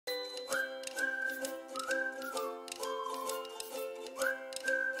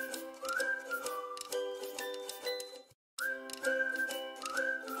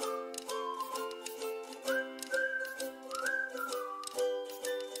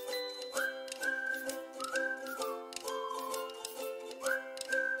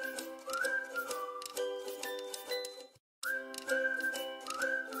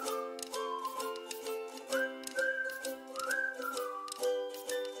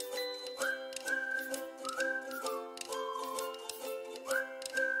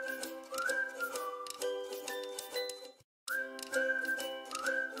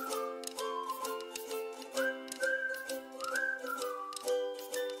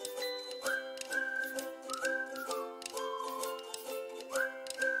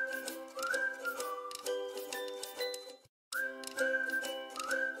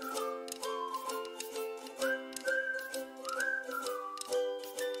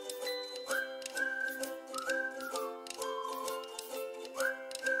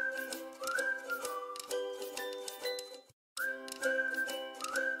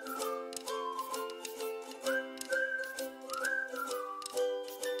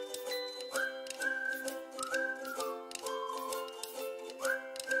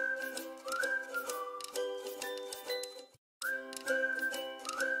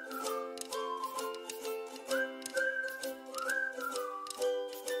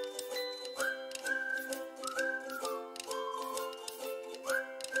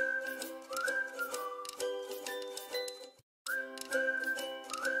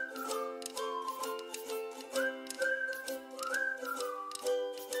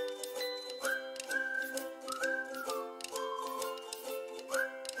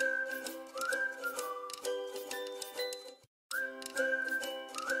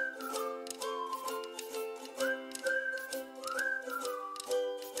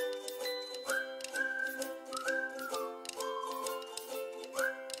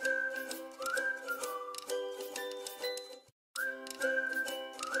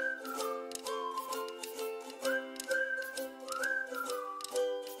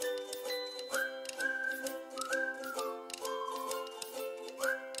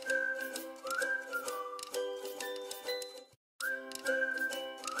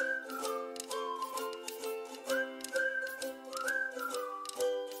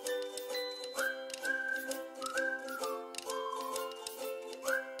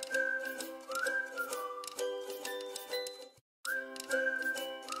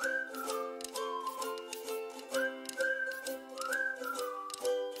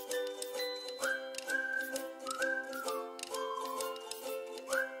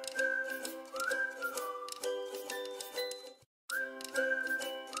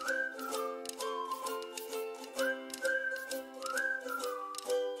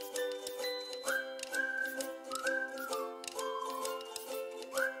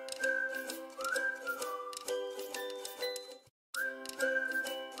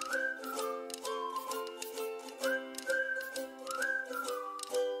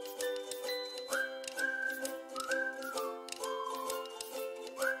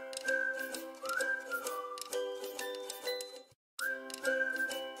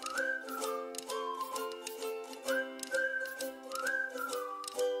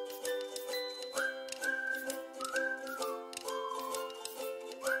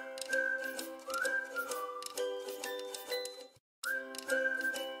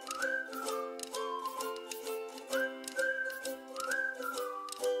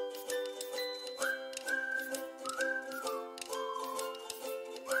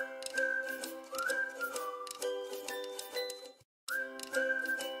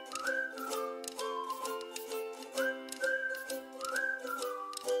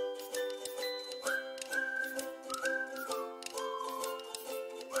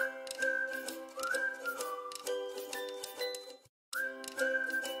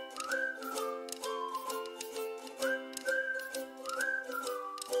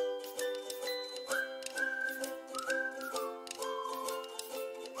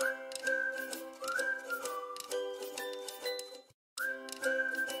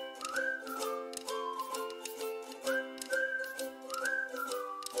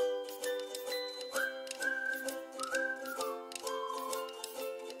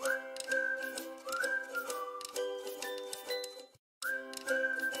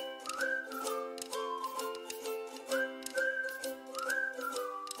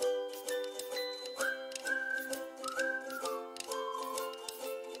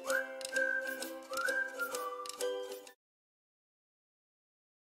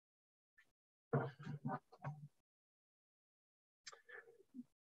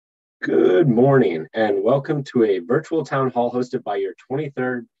Good morning and welcome to a virtual town hall hosted by your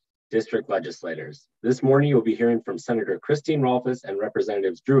 23rd District Legislators. This morning you'll be hearing from Senator Christine Rolfes and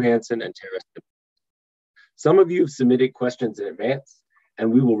Representatives Drew Hansen and Tarra. Some of you have submitted questions in advance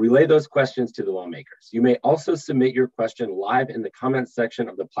and we will relay those questions to the lawmakers. You may also submit your question live in the comments section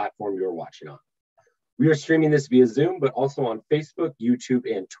of the platform you're watching on. We are streaming this via Zoom, but also on Facebook, YouTube,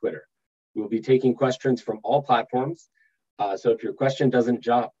 and Twitter. We'll be taking questions from all platforms. So if your question doesn't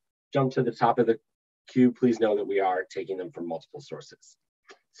jump to the top of the queue, please know that we are taking them from multiple sources.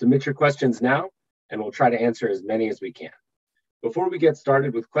 Submit your questions now, and we'll try to answer as many as we can. Before we get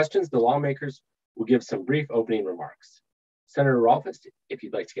started with questions, the lawmakers will give some brief opening remarks. Senator Rolfes, if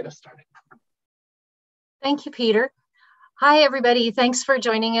you'd like to get us started. Thank you, Peter. Hi, everybody. Thanks for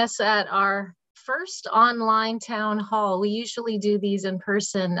joining us at our first online town hall. We usually do these in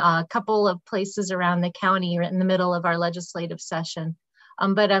person, a couple of places around the county in the middle of our legislative session.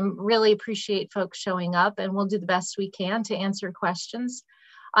 But I really appreciate folks showing up, and we'll do the best we can to answer questions.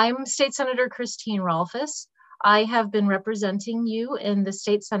 I'm State Senator Christine Rolfes. I have been representing you in the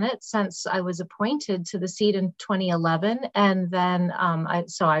State Senate since I was appointed to the seat in 2011, and then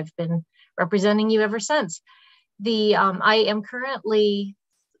so I've been representing you ever since. I am currently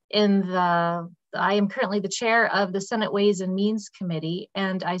the chair of the Senate Ways and Means Committee,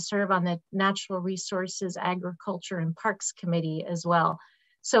 and I serve on the Natural Resources, Agriculture, and Parks Committee as well.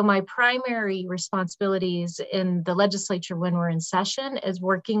 So my primary responsibilities in the legislature when we're in session is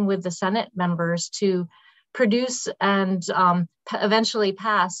working with the Senate members to produce and eventually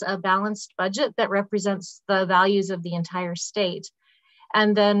pass a balanced budget that represents the values of the entire state.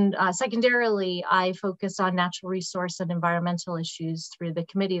 And then secondarily, I focus on natural resource and environmental issues through the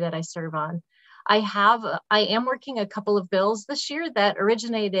committee that I serve on. I am working a couple of bills this year that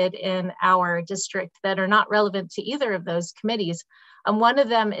originated in our district that are not relevant to either of those committees. One of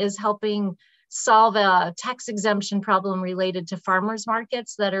them is helping solve a tax exemption problem related to farmers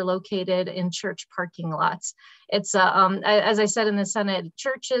markets that are located in church parking lots. It's, as I said in the Senate,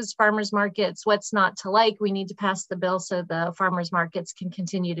 churches, farmers markets, what's not to like? We need to pass the bill so the farmers markets can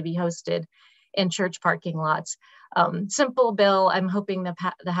continue to be hosted in church parking lots. Simple bill. I'm hoping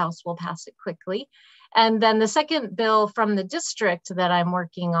the House will pass it quickly. And then the second bill from the district that I'm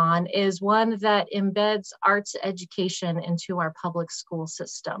working on is one that embeds arts education into our public school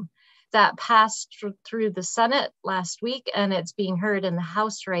system. That passed through the Senate last week, and it's being heard in the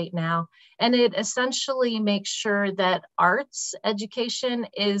House right now. And it essentially makes sure that arts education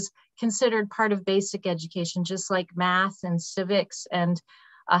is considered part of basic education, just like math and civics and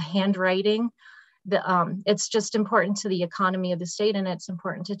handwriting. It's just important to the economy of the state, and it's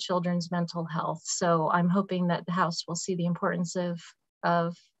important to children's mental health. So I'm hoping that the House will see the importance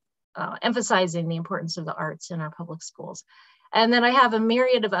of emphasizing the importance of the arts in our public schools. And then I have a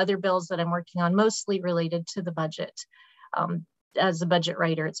myriad of other bills that I'm working on, mostly related to the budget. As a budget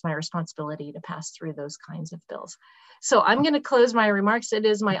writer, it's my responsibility to pass through those kinds of bills. So I'm going to close my remarks. It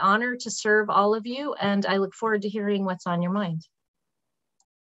is my honor to serve all of you, and I look forward to hearing what's on your mind.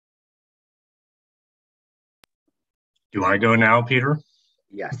 Do I go now, Peter?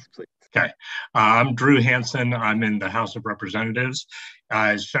 Yes, please. Okay. I'm Drew Hansen. I'm in the House of Representatives.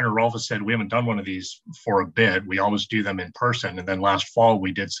 As Senator Rolfes said, we haven't done one of these for a bit. We always do them in person. And then last fall,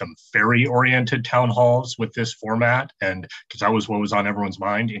 we did some ferry-oriented town halls with this format, and because that was what was on everyone's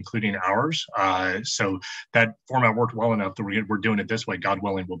mind, including ours. So that format worked well enough that we're doing it this way. God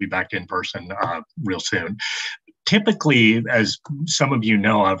willing, we'll be back in person real soon. Typically, as some of you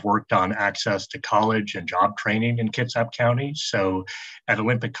know, I've worked on access to college and job training in Kitsap County. So at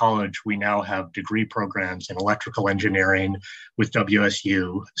Olympic College, we now have degree programs in electrical engineering with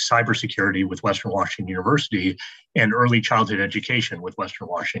WSU, cybersecurity with Western Washington University, and early childhood education with Western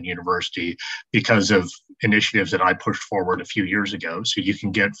Washington University because of initiatives that I pushed forward a few years ago. So you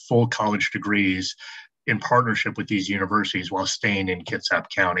can get full college degrees in partnership with these universities while staying in Kitsap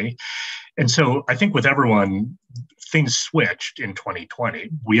County. And so I think with everyone, things switched in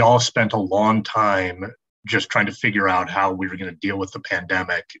 2020. We all spent a long time just trying to figure out how we were going to deal with the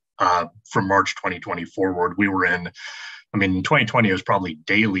pandemic from March 2020 forward. We were in 2020 was probably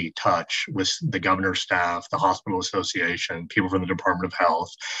daily touch with the governor's staff, the hospital association, people from the Department of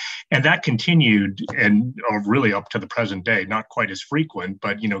Health. And that continued and really up to the present day, not quite as frequent,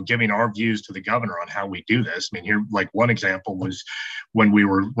 but, giving our views to the governor on how we do this. Here, like one example was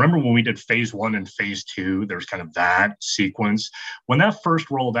remember when we did phase 1 and phase 2, there's kind of that sequence. When that first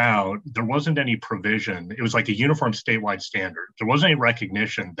rolled out, there wasn't any provision. It was like a uniform statewide standard. There wasn't any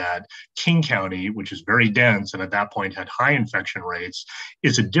recognition that King County, which is very dense and at that point had high infection rates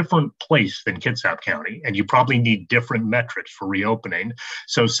is a different place than Kitsap County, and you probably need different metrics for reopening.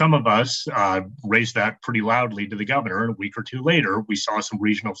 So some of us raised that pretty loudly to the governor, and a week or two later, we saw some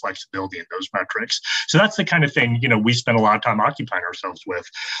regional flexibility in those metrics. So that's the kind of thing, we spent a lot of time occupying ourselves with.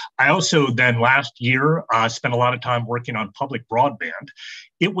 I also then last year spent a lot of time working on public broadband.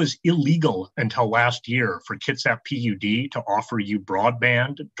 It was illegal until last year for Kitsap PUD to offer you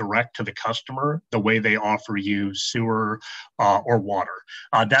broadband direct to the customer the way they offer you sewer or water.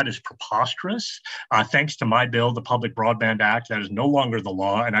 That is preposterous. Thanks to my bill, the Public Broadband Act, that is no longer the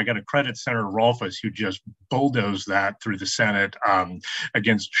law. And I got to credit Senator Rolfes, who just bulldozed that through the Senate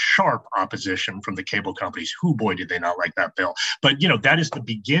against sharp opposition from the cable companies. Who, boy, did they not like that bill. But, that is the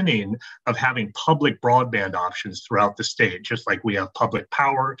beginning of having public broadband options throughout the state, just like we have public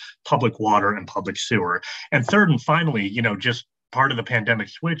power, public water, and public sewer. And third and finally, just part of the pandemic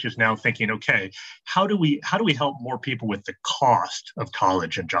switch is now thinking, okay, how do we help more people with the cost of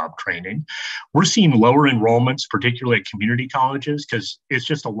college and job training? We're seeing lower enrollments, particularly at community colleges, because it's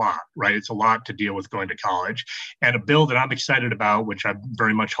just a lot, right? It's a lot to deal with going to college. And a bill that I'm excited about, which I'm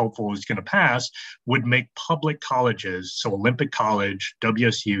very much hopeful is going to pass, would make public colleges, so Olympic College,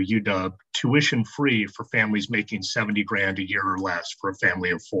 WSU, UW, tuition free for families making 70 grand a year or less for a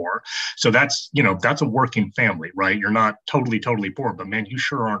family of four. So that's a working family, right? You're not totally poor, but man, you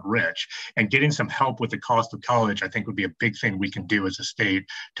sure aren't rich. And getting some help with the cost of college, I think, would be a big thing we can do as a state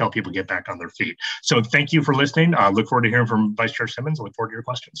to help people get back on their feet. So thank you for listening. I look forward to hearing from Vice Chair Simmons. I look forward to your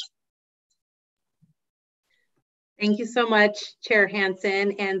questions. Thank you so much, Chair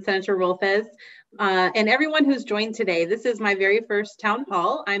Hansen and Senator Rolfes. And everyone who's joined today. This is my very first town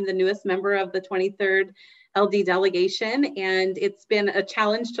hall. I'm the newest member of the 23rd LD delegation, and it's been a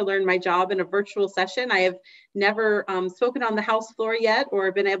challenge to learn my job in a virtual session. I have never spoken on the House floor yet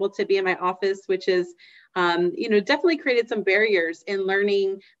or been able to be in my office, which is definitely created some barriers in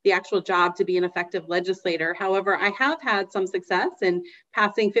learning the actual job to be an effective legislator. However, I have had some success in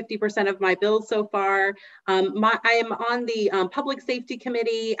passing 50% of my bills so far. I am on the Public Safety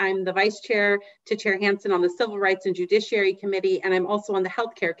Committee. I'm the Vice Chair to Chair Hansen on the Civil Rights and Judiciary Committee, and I'm also on the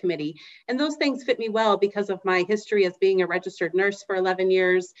Healthcare Committee. And those things fit me well because of my history as being a registered nurse for 11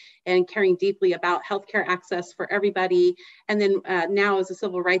 years and caring deeply about healthcare access for everybody. And then now as a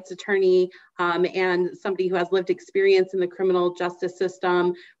civil rights attorney, and somebody who has lived experience in the criminal justice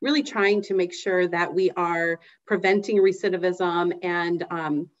system, really trying to make sure that we are preventing recidivism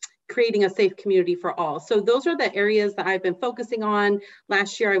and creating a safe community for all. So those are the areas that I've been focusing on.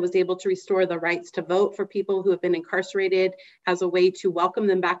 Last year, I was able to restore the rights to vote for people who have been incarcerated as a way to welcome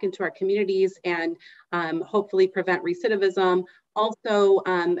them back into our communities and hopefully prevent recidivism. Also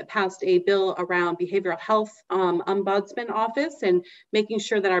passed a bill around behavioral health ombudsman office and making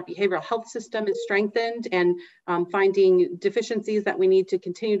sure that our behavioral health system is strengthened and finding deficiencies that we need to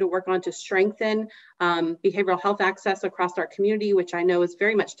continue to work on to strengthen behavioral health access across our community, which I know is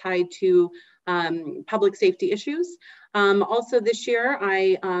very much tied to public safety issues. Also this year,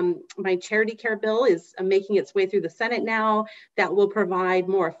 my charity care bill is making its way through the Senate now that will provide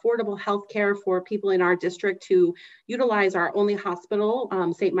more affordable health care for people in our district who utilize our only hospital,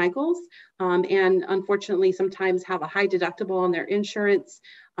 St. Michael's, and unfortunately sometimes have a high deductible on their insurance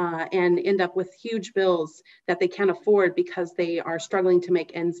and end up with huge bills that they can't afford because they are struggling to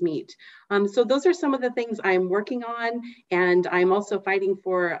make ends meet. So those are some of the things I'm working on, and I'm also fighting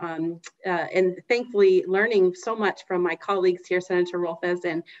for and thankfully learning so much from my colleagues here, Senator Rolfes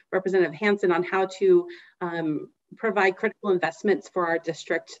and Representative Hansen, on how to provide critical investments for our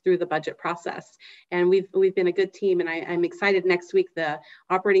district through the budget process. And we've been a good team, and I'm excited next week the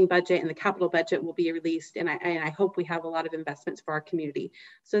operating budget and the capital budget will be released, and I hope we have a lot of investments for our community.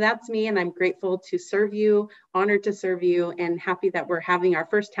 So that's me, and I'm grateful to serve you, honored to serve you, and happy that we're having our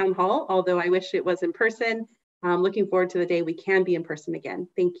first town hall, although I wish it was in person. Looking forward to the day we can be in person again.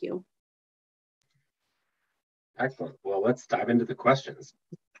 Thank you. Excellent. Well, let's dive into the questions.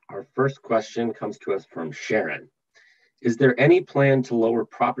 Our first question comes to us from Sharon. Is there any plan to lower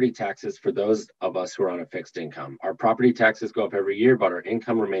property taxes for those of us who are on a fixed income? Our property taxes go up every year, but our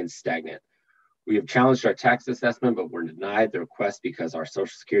income remains stagnant. We have challenged our tax assessment, but we're denied the request because our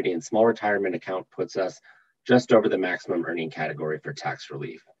Social Security and small retirement account puts us just over the maximum earning category for tax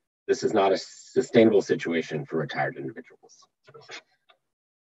relief. This is not a sustainable situation for retired individuals.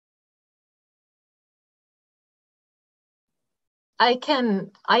 I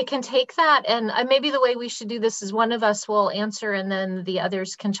can take that, and maybe the way we should do this is one of us will answer and then the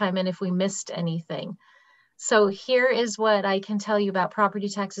others can chime in if we missed anything. So here is what I can tell you about property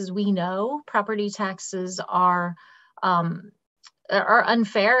taxes. We know property taxes are are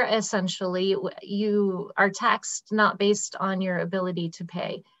unfair. Essentially, you are taxed not based on your ability to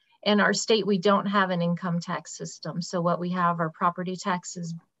pay. In our state, we don't have an income tax system. So what we have are property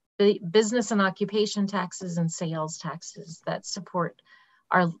taxes, business and occupation taxes, and sales taxes that support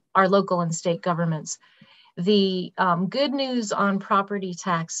our local and state governments. The good news on property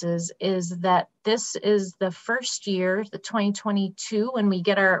taxes is that this is the first year, the 2022, when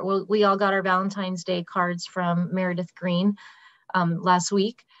we all got our Valentine's Day cards from Meredith Green last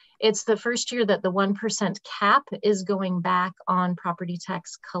week. It's the first year that the 1% cap is going back on property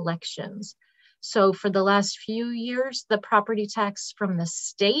tax collections. So for the last few years, the property tax from the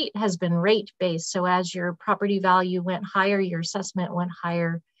state has been rate-based. So as your property value went higher, your assessment went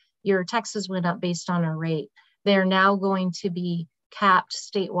higher, your taxes went up based on a rate. They're now going to be capped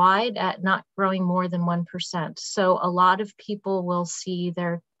statewide at not growing more than 1%. So a lot of people will see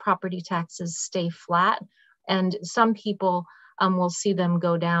their property taxes stay flat, and some people will see them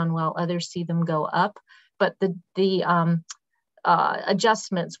go down while others see them go up. But the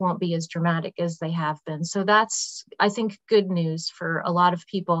adjustments won't be as dramatic as they have been. So that's, I think, good news for a lot of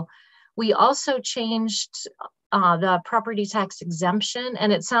people. We also changed the property tax exemption,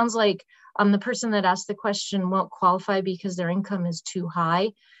 and it sounds like the person that asked the question won't qualify because their income is too high.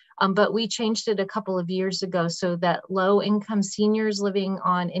 But we changed it a couple of years ago so that low income seniors living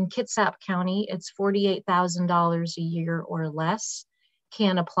in Kitsap County, it's $48,000 a year or less,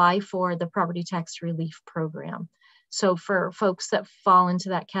 can apply for the property tax relief program. So for folks that fall into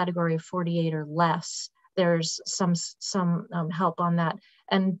that category of 48 or less, there's some help on that.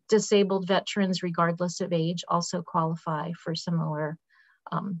 And disabled veterans, regardless of age, also qualify for similar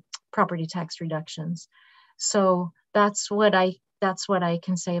property tax reductions. So that's what I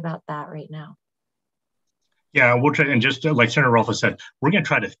can say about that right now. Yeah, we'll try, and just like Senator Rolfes said, we're going to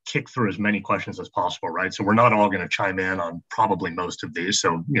try to kick through as many questions as possible, right? So we're not all going to chime in on probably most of these.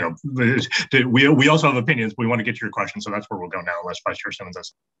 So, you know, we also have opinions. We want to get to your questions, so that's where we'll go now, unless Vice Chair Simmons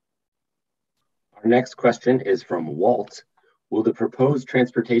does. Our next question is from Walt. Will the proposed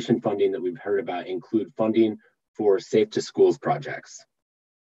transportation funding that we've heard about include funding for Safe to Schools projects?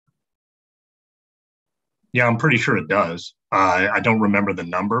 Yeah, I'm pretty sure it does. I don't remember the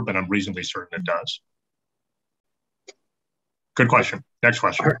number, but I'm reasonably certain it does. Good question. Next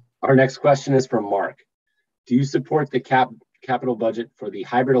question. Our next question is from Mark. Do you support the capital budget for the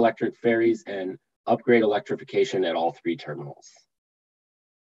hybrid electric ferries and upgrade electrification at all three terminals?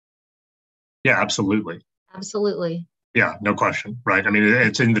 Yeah, absolutely. Absolutely. Yeah, no question. Right. I mean,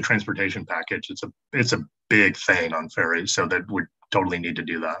 it's in the transportation package. It's a big thing on ferries, so that we totally need to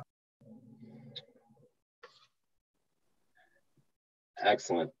do that.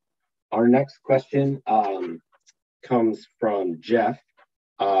 Excellent. Our next question comes from Jeff.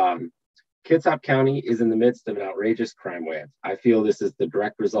 Kitsap County is in the midst of an outrageous crime wave. I feel this is the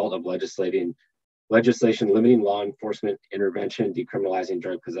direct result of legislation limiting law enforcement intervention, decriminalizing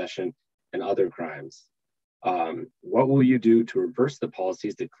drug possession, and other crimes. What will you do to reverse the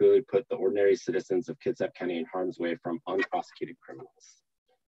policies that clearly put the ordinary citizens of Kitsap County in harm's way from unprosecuted criminals?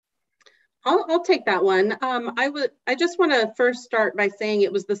 I'll take that one. I just want to first start by saying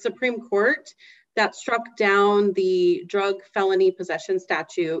it was the Supreme Court that struck down the drug felony possession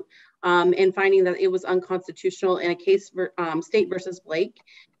statute and finding that it was unconstitutional in a case for State versus Blake.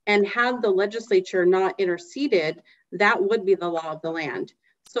 And had the legislature not interceded, that would be the law of the land.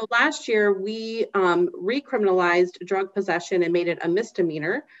 So last year we recriminalized drug possession and made it a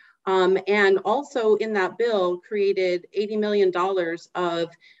misdemeanor. And also in that bill created $80 million of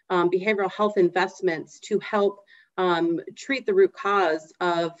behavioral health investments to help treat the root cause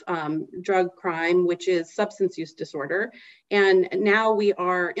of drug crime, which is substance use disorder. And now we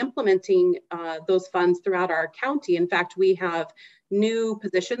are implementing those funds throughout our county. In fact, we have new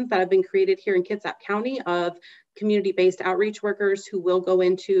positions that have been created here in Kitsap County of community-based outreach workers who will go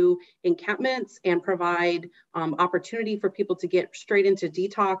into encampments and provide opportunity for people to get straight into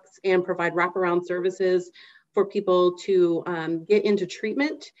detox and provide wraparound services for people to get into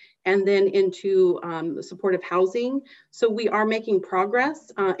treatment and then into supportive housing. So we are making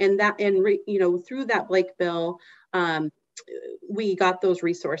progress, and through that Blake bill, we got those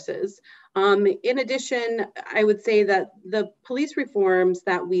resources. In addition, I would say that the police reforms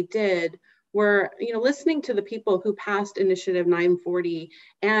that we did were, listening to the people who passed Initiative 940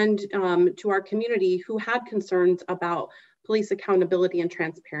 and to our community who had concerns about police accountability and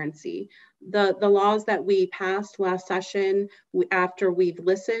transparency. The laws that we passed last session, after we've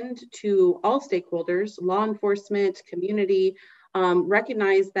listened to all stakeholders, law enforcement, community,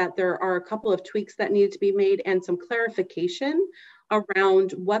 recognize that there are a couple of tweaks that needed to be made and some clarification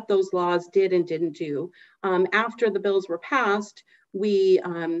around what those laws did and didn't do. After the bills were passed, we,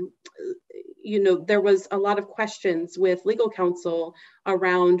 there was a lot of questions with legal counsel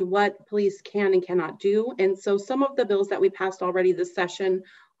around what police can and cannot do. And so some of the bills that we passed already this session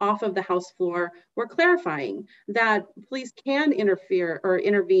off of the House floor were clarifying that police can interfere or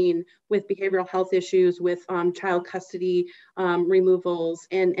intervene with behavioral health issues, with child custody removals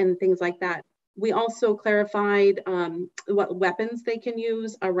and things like that. We also clarified what weapons they can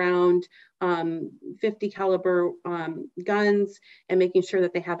use around 50 caliber guns and making sure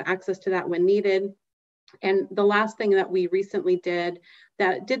that they have access to that when needed. And the last thing that we recently did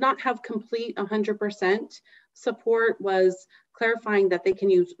that did not have complete 100% support was clarifying that they can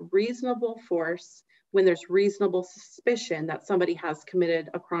use reasonable force when there's reasonable suspicion that somebody has committed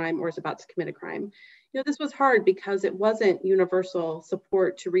a crime or is about to commit a crime. This was hard because it wasn't universal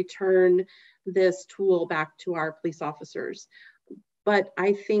support to return this tool back to our police officers. But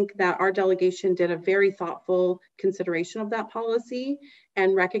I think that our delegation did a very thoughtful consideration of that policy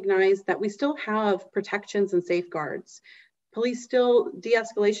and recognized that we still have protections and safeguards. Police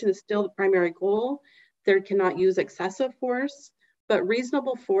de-escalation is still the primary goal. They cannot use excessive force, but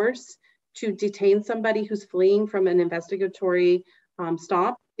reasonable force to detain somebody who's fleeing from an investigatory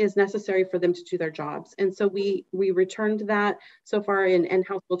stop is necessary for them to do their jobs. And so we returned that so far in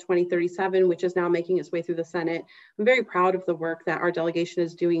House Bill 2037, which is now making its way through the Senate. I'm very proud of the work that our delegation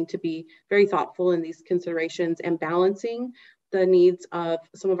is doing to be very thoughtful in these considerations and balancing the needs of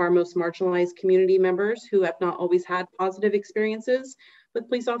some of our most marginalized community members who have not always had positive experiences with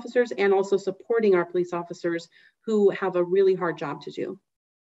police officers, and also supporting our police officers who have a really hard job to do.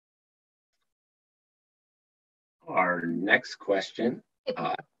 Our next question.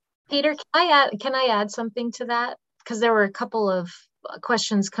 Peter, can I add something to that? Because there were a couple of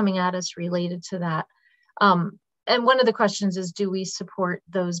questions coming at us related to that. And one of the questions is, do we support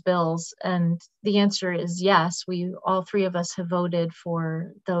those bills? And the answer is yes. All three of us have voted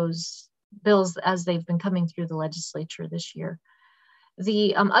for those bills as they've been coming through the legislature this year.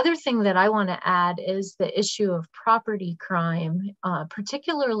 The other thing that I want to add is the issue of property crime,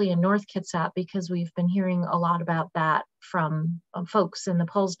 particularly in North Kitsap, because we've been hearing a lot about that from folks in the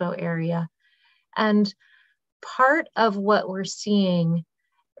Poulsbo area. And part of what we're seeing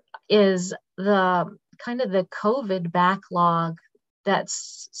is the kind of the COVID backlog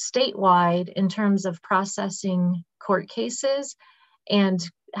that's statewide in terms of processing court cases and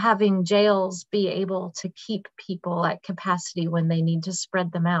having jails be able to keep people at capacity when they need to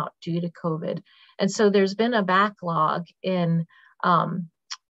spread them out due to COVID. And so there's been a backlog in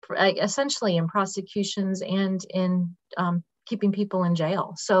essentially in prosecutions and in keeping people in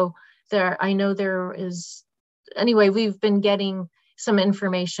jail. So I know there is, anyway, we've been getting some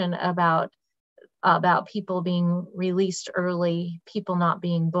information about people being released early, people not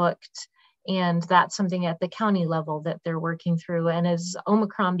being booked. And that's something at the county level that they're working through. And as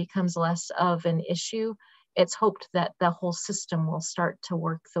Omicron becomes less of an issue, it's hoped that the whole system will start to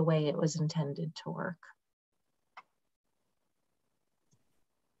work the way it was intended to work.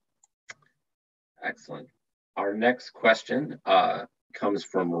 Excellent. Our next question comes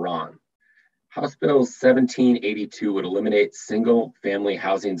from Ron. House Bill 1782 would eliminate single-family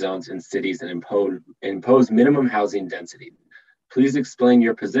housing zones in cities and impose minimum housing density. Please explain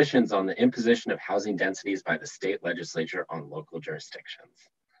your positions on the imposition of housing densities by the state legislature on local jurisdictions.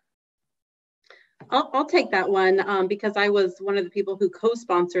 I'll take that one because I was one of the people who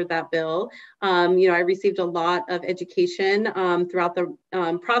co-sponsored that bill. I received a lot of education throughout the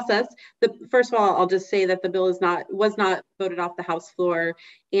process. First of all, I'll just say that the bill was not voted off the House floor,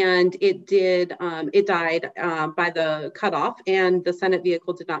 and it died by the cutoff, and the Senate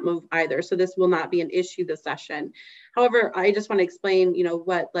vehicle did not move either. So this will not be an issue this session. However, I just want to explain,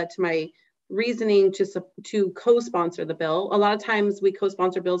 what led to my reasoning to co-sponsor the bill. A lot of times we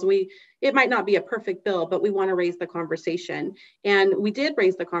co-sponsor bills, it might not be a perfect bill, but we want to raise the conversation. And we did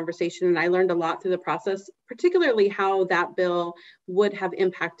raise the conversation, and I learned a lot through the process, particularly how that bill would have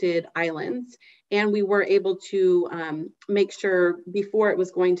impacted islands. And we were able to make sure before it was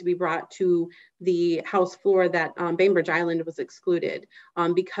going to be brought to the House floor that Bainbridge Island was excluded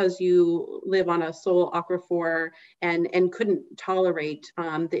because you live on a sole aquifer and couldn't tolerate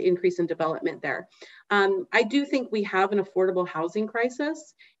the increase in development there. I do think we have an affordable housing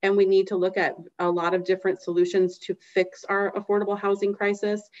crisis, and we need to look at a lot of different solutions to fix our affordable housing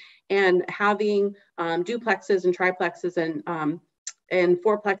crisis. And having duplexes and triplexes and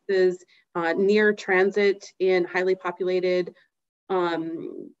fourplexes near transit in highly populated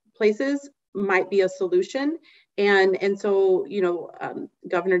places might be a solution. And so,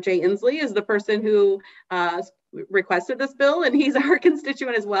 Governor Jay Inslee is the person who requested this bill, and he's our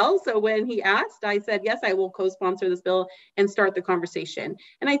constituent as well. So when he asked, I said, yes, I will co-sponsor this bill and start the conversation.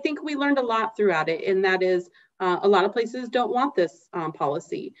 And I think we learned a lot throughout it, and that is a lot of places don't want this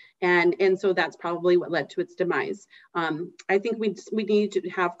policy. And so that's probably what led to its demise. I think we need to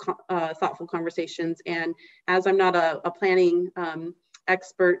have thoughtful conversations. And as I'm not a planning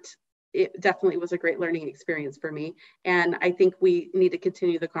expert, it definitely was a great learning experience for me. And I think we need to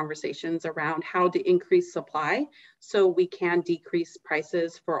continue the conversations around how to increase supply so we can decrease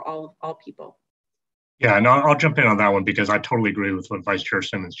prices for all people. Yeah, and I'll jump in on that one because I totally agree with what Vice Chair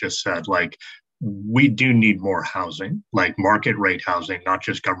Simmons just said. Like, we do need more housing, like market rate housing, not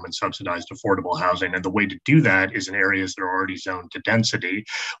just government subsidized affordable housing. And the way to do that is in areas that are already zoned to density.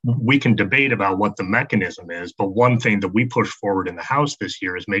 We can debate about what the mechanism is, but one thing that we pushed forward in the House this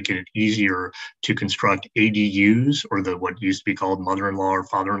year is making it easier to construct ADUs, or what used to be called mother-in-law or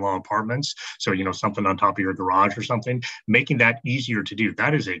father-in-law apartments. So, something on top of your garage or something, making that easier to do.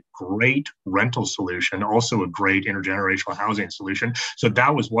 That is a great rental solution, also a great intergenerational housing solution. So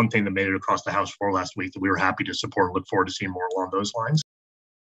that was one thing that made it across the House for last week that we were happy to support and look forward to seeing more along those lines.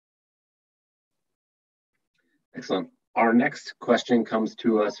 Excellent. Our next question comes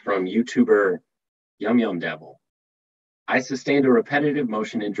to us from YouTuber Yum Yum Devil. I sustained a repetitive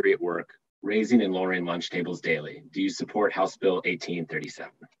motion injury at work, raising and lowering lunch tables daily. Do you support House Bill 1837?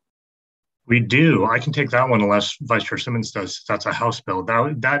 We do. I can take that one unless Vice Chair Simmons does. That's a House bill.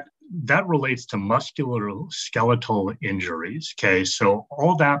 That relates to musculoskeletal injuries. Okay, so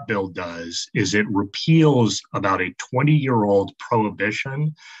all that bill does is it repeals about a 20-year-old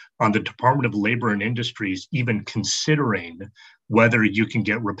prohibition on the Department of Labor and Industries even considering whether you can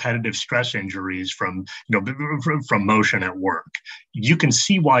get repetitive stress injuries from motion at work. You can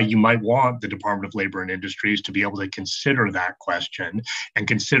see why you might want the Department of Labor and Industries to be able to consider that question and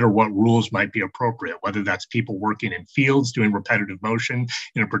consider what rules might be appropriate, whether that's people working in fields doing repetitive motion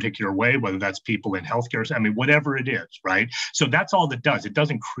in a particular way, whether that's people in healthcare, whatever it is, right? So that's all it does. It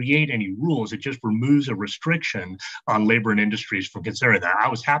doesn't create any rules. It just removes a restriction on labor and industries from considering that. I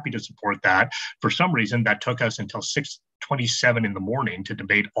was happy to support that. For some reason, that took us until 6:27 in the morning to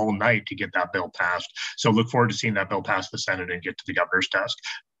debate all night to get that bill passed. So look forward to seeing that bill pass the Senate and get to the governor's desk.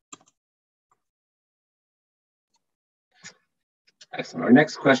 Excellent. Our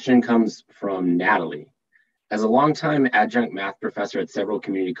next question comes from Natalie. As a longtime adjunct math professor at several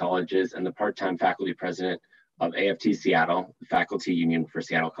community colleges and the part-time faculty president of AFT Seattle, the faculty union for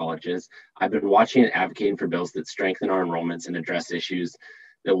Seattle colleges, I've been watching and advocating for bills that strengthen our enrollments and address issues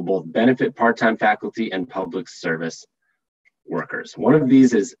that will both benefit part-time faculty and public service workers. One of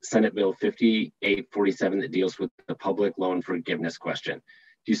these is Senate Bill 5847 that deals with the public loan forgiveness question.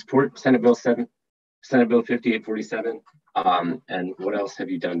 Do you support Senate Bill 5847? And what else have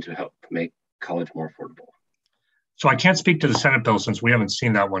you done to help make college more affordable? So I can't speak to the Senate bill since we haven't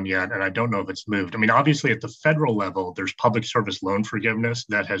seen that one yet, and I don't know if it's moved. Obviously at the federal level, there's public service loan forgiveness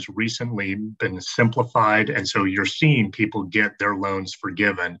that has recently been simplified, and so you're seeing people get their loans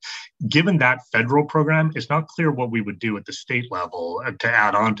forgiven. Given that federal program, it's not clear what we would do at the state level to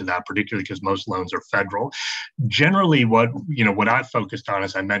add on to that, particularly because most loans are federal. Generally, what I focused on,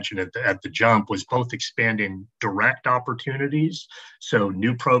 as I mentioned at the jump, was both expanding direct opportunities, so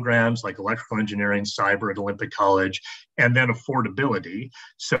new programs like electrical engineering, cyber at Olympic College, and then affordability,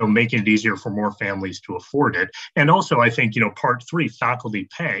 so making it easier for more families to afford it. And also, I think, part 3, faculty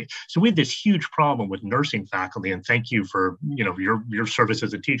pay. So we had this huge problem with nursing faculty, and thank you for, your service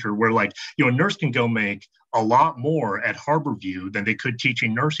as a teacher, where a nurse can go make a lot more at Harborview than they could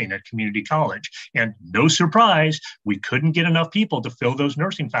teaching nursing at community college. And no surprise, we couldn't get enough people to fill those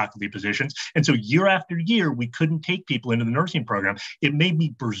nursing faculty positions. And so year after year, we couldn't take people into the nursing program. It made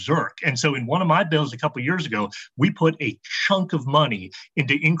me berserk. And so in one of my bills a couple of years ago, we put a chunk of money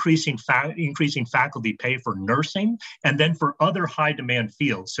into increasing faculty pay for nursing and then for other high demand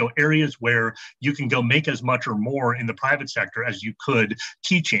fields. So areas where you can go make as much or more in the private sector as you could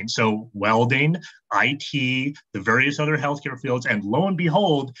teaching. So welding, IT, the various other healthcare fields. And lo and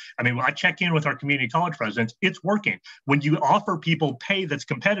behold, when I check in with our community college presidents, it's working. When you offer people pay that's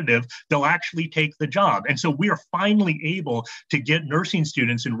competitive, they'll actually take the job. And so we are finally able to get nursing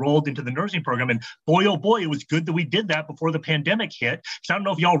students enrolled into the nursing program. And boy, oh boy, it was good that we did that before the pandemic hit. So I don't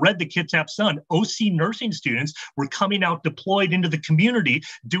know if y'all read the Kitsap Sun, OC nursing students were coming out deployed into the community,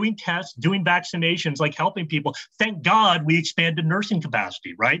 doing tests, doing vaccinations, helping people. Thank God we expanded nursing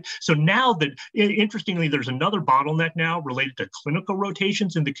capacity, right? So now that interestingly, there's another bottleneck now related to clinical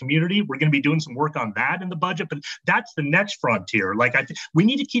rotations in the community. We're going to be doing some work on that in the budget, but that's the next frontier. Like, we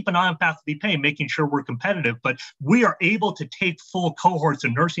need to keep an eye on faculty pay, making sure we're competitive, but we are able to take full cohorts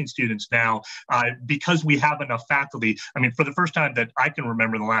of nursing students now because we have enough faculty. I mean, for the first time that I can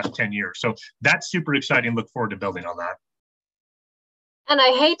remember in the last 10 years. So that's super exciting. Look forward to building on that. And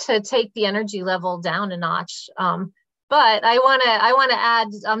I hate to take the energy level down a notch, but I want to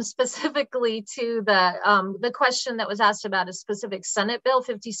add specifically to the question that was asked about a specific Senate bill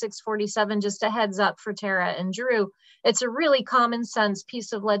 5647. Just a heads up for Tarra and Drew, it's a really common sense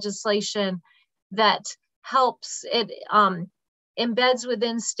piece of legislation that helps. It embeds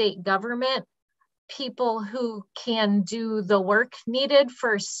within state government people who can do the work needed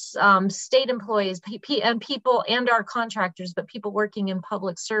for state employees and people and our contractors, but people working in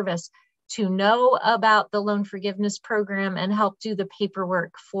public service, to know about the loan forgiveness program and help do the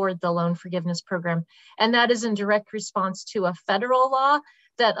paperwork for the loan forgiveness program. And that is in direct response to a federal law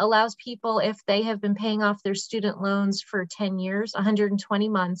that allows people, if they have been paying off their student loans for 10 years, 120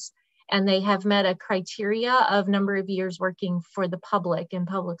 months, and they have met a criteria of number of years working for the public in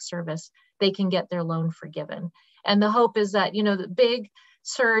public service, they can get their loan forgiven. And the hope is that, you know, the big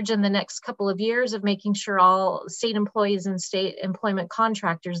surge in the next couple of years of making sure all state employees and state employment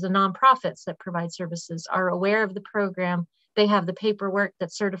contractors, the nonprofits that provide services, are aware of the program. They have the paperwork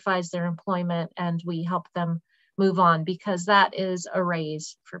that certifies their employment, and we help them move on, because that is a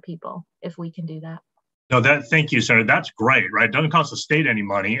raise for people if we can do that. No, thank you, Senator. That's great, right? It doesn't cost the state any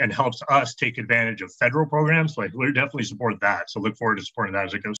money and helps us take advantage of federal programs. Like, we definitely support that. So look forward to supporting that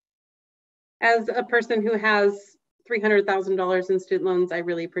as it goes. As a person who has $300,000 in student loans, I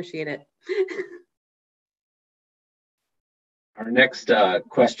really appreciate it. Our next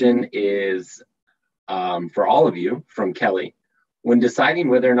question is for all of you, from Kelly. When deciding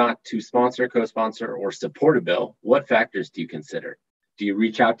whether or not to sponsor, co-sponsor, or support a bill, what factors do you consider? Do you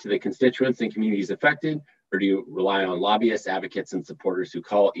reach out to the constituents and communities affected, or do you rely on lobbyists, advocates, and supporters who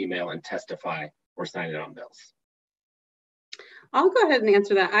call, email, and testify or sign in on bills? I'll go ahead and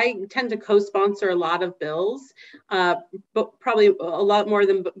answer that. I tend to co-sponsor a lot of bills, but probably a lot more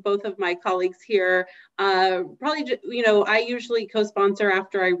than both of my colleagues here. Probably, you know, I usually co-sponsor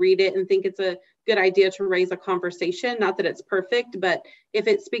after I read it and think it's a good idea to raise a conversation. Not that it's perfect, but if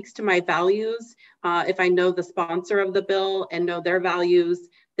it speaks to my values, if I know the sponsor of the bill and know their values,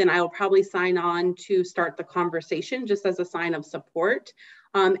 then I will probably sign on to start the conversation just as a sign of support.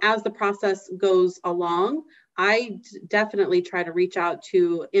 As the process goes along, I definitely try to reach out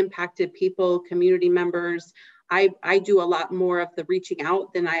to impacted people, community members. I do a lot more of the reaching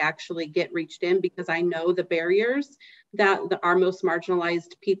out than I actually get reached in, because I know the barriers that our most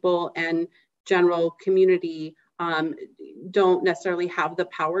marginalized people and general community don't necessarily have the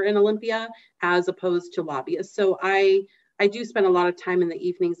power in Olympia, as opposed to lobbyists. So I do spend a lot of time in the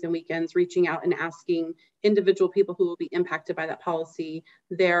evenings and weekends reaching out and asking individual people who will be impacted by that policy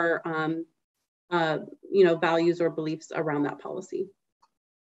their you know, values or beliefs around that policy.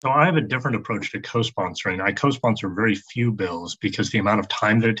 So I have a different approach to co-sponsoring. I co-sponsor very few bills because the amount of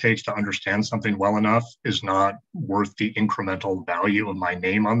time that it takes to understand something well enough is not worth the incremental value of my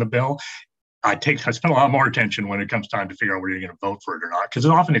name on the bill. I spend a lot more attention when it comes time to figure out whether you're going to vote for it or not, because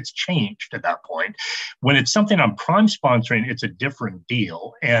often it's changed at that point. When it's something I'm prime sponsoring, it's a different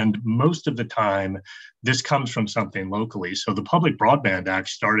deal. And most of the time, this comes from something locally. So the Public Broadband Act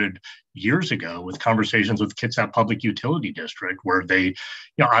started years ago with conversations with Kitsap Public Utility District, where they, you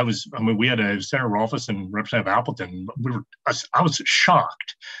know, we had a Senator Rolfes and Representative Appleton. I was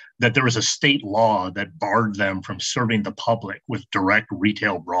shocked that there was a state law that barred them from serving the public with direct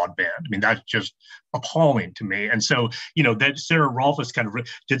retail broadband. I mean, that's just appalling to me. And so, you know, that Senator Rolfes kind of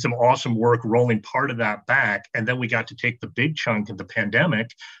did some awesome work rolling part of that back. And then we got to take the big chunk of the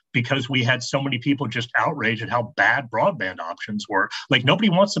pandemic, because we had so many people just outraged at how bad broadband options were. Like, nobody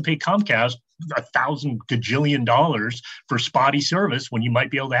wants to pay Comcast $1,000 gajillion for spotty service when you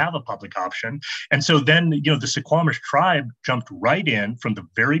might be able to have a public option. And so then, you know, the Suquamish tribe jumped right in from the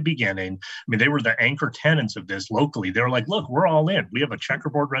very beginning. I mean, they were the anchor tenants of this locally. They were like, look, we're all in. We have a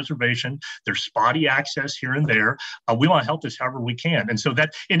checkerboard reservation. There's spotty access here and there. We want to help this however we can. And so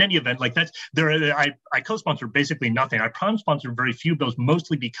that, in any event, like that's there, I co-sponsor basically nothing. I prime sponsor very few bills,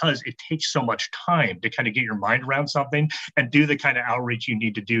 mostly because it takes so much time to kind of get your mind around something and do the kind of outreach you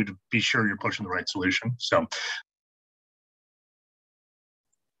need to do to be sure you're pushing the right solution. So,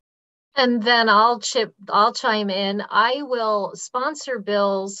 and then I'll chime in. I will sponsor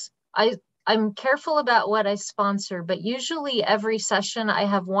bills. I'm careful about what I sponsor, but usually every session I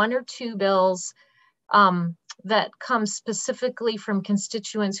have one or two bills that comes specifically from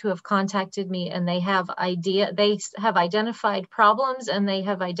constituents who have contacted me, and they have identified problems and they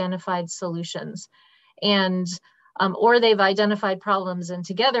have identified solutions, and or they've identified problems and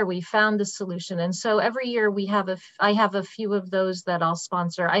together we found the solution. And so every year I have a few of those that I'll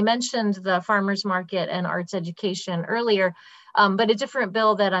sponsor. I mentioned the farmers market and arts education earlier, but a different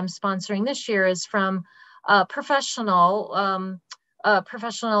bill that I'm sponsoring this year is from a professional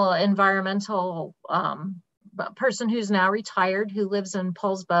environmental person who's now retired, who lives in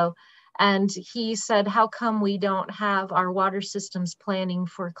Poulsbo. And he said, how come we don't have our water systems planning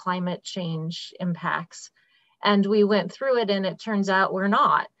for climate change impacts? And we went through it, and it turns out we're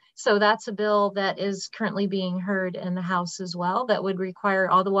not. So that's a bill that is currently being heard in the House as well, that would require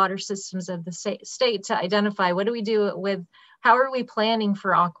all the water systems of the state to identify, what do we do with, how are we planning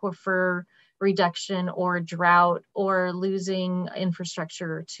for aquifer reduction or drought or losing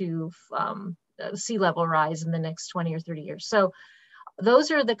infrastructure to sea level rise in the next 20 or 30 years. So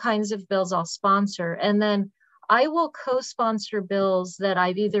those are the kinds of bills I'll sponsor. And then I will co-sponsor bills that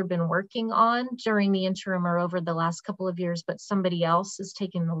I've either been working on during the interim or over the last couple of years, but somebody else is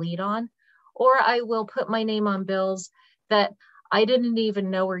taking the lead on, or I will put my name on bills that I didn't even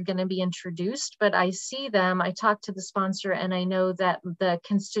know were going to be introduced, but I see them, I talk to the sponsor, and I know that the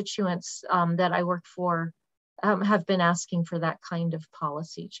constituents that I work for have been asking for that kind of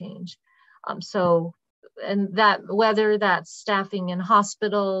policy change. And that, whether that's staffing in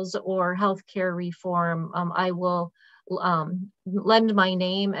hospitals or healthcare reform, I will lend my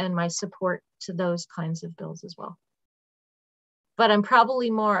name and my support to those kinds of bills as well. But I probably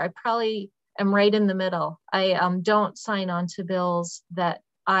am right in the middle. I don't sign on to bills that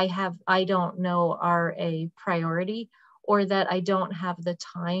I don't know are a priority, or that I don't have the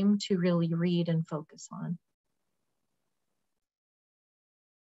time to really read and focus on.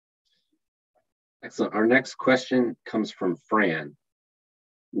 Excellent. Our next question comes from Fran.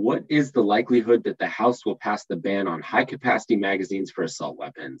 What is the likelihood that the House will pass the ban on high-capacity magazines for assault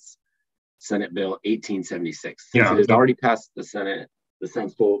weapons? Senate Bill 1876. Since it has already passed the Senate, the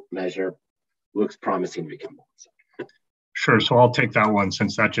sensible measure looks promising to become law. Sure. So I'll take that one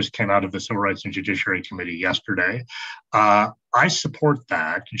since that just came out of the Civil Rights and Judiciary Committee yesterday. I support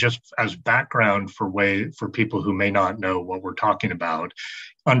that. Just as background for people who may not know what we're talking about.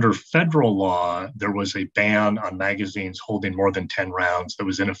 Under federal law, there was a ban on magazines holding more than 10 rounds that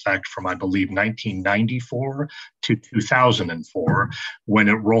was in effect from, I believe, 1994 to 2004 when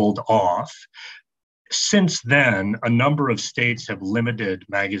it rolled off. Since then, a number of states have limited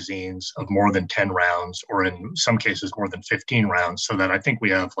magazines of more than 10 rounds, or in some cases more than 15 rounds, so that I think we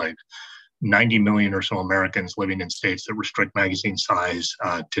have like 90 million or so Americans living in states that restrict magazine size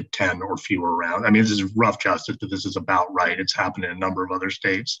to 10 or fewer rounds. I mean, this is rough justice, but this is about right. It's happened in a number of other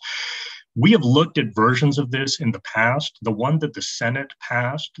states. We have looked at versions of this in the past. The one that the Senate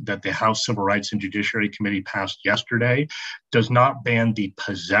passed, that the House Civil Rights and Judiciary Committee passed yesterday, does not ban the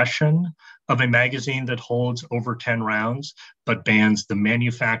possession of a magazine that holds over 10 rounds, but bans the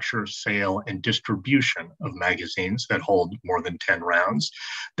manufacture, sale, and distribution of magazines that hold more than 10 rounds.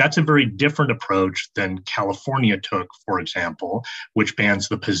 That's a very different approach than California took, for example, which bans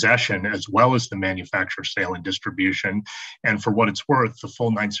the possession as well as the manufacture, sale, and distribution. And for what it's worth, the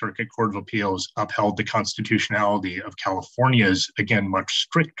full Ninth Circuit Court of Appeals upheld the constitutionality of California's, again, much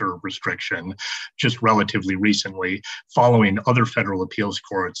stricter restriction just relatively recently, following other federal appeals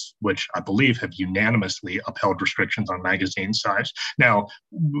courts, which I believe have unanimously upheld restrictions on magazine size. Now,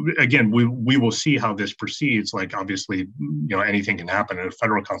 again, we will see how this proceeds. Like, obviously, anything can happen at a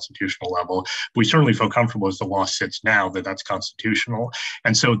federal constitutional level. We certainly feel comfortable as the law sits now that that's constitutional.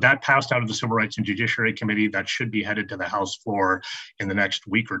 And so that passed out of the Civil Rights and Judiciary Committee. That should be headed to the House floor in the next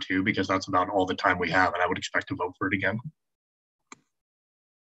week or two, because that's about all the time we have. And I would expect to vote for it again.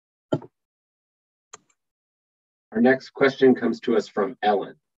 Our next question comes to us from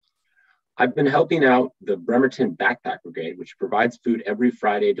Ellen. I've been helping out the Bremerton Backpack Brigade, which provides food every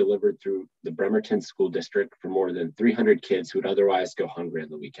Friday delivered through the Bremerton School District for more than 300 kids who would otherwise go hungry on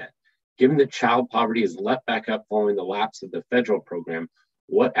the weekend. Given that child poverty is leapt back up following the lapse of the federal program,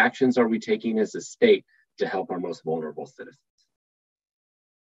 what actions are we taking as a state to help our most vulnerable citizens?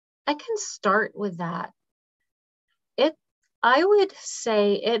 I can start with that. I would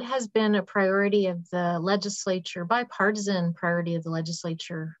say it has been a priority of the legislature, bipartisan priority of the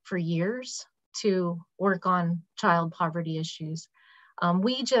legislature for years to work on child poverty issues.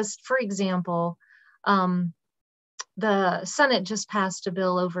 For example, the Senate just passed a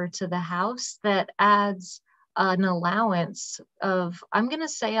bill over to the House that adds an allowance of, I'm going to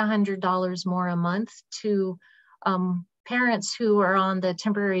say $100 more a month to parents who are on the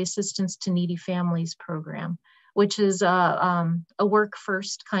Temporary Assistance to Needy Families program, which is a work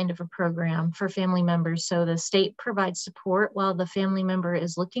first kind of a program for family members. So the state provides support while the family member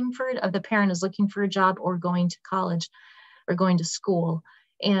is looking for, the parent is looking for a job or going to college or going to school.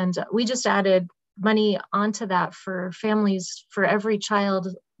 And we just added money onto that for families for every child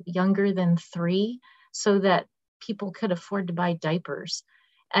younger than 3, so that people could afford to buy diapers.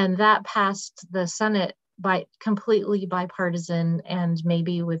 And that passed the Senate by completely bipartisan, and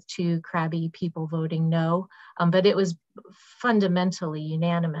maybe with 2 crabby people voting no, but it was fundamentally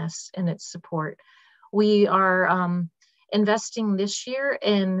unanimous in its support. We are investing this year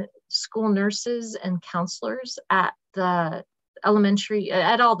in school nurses and counselors at the elementary,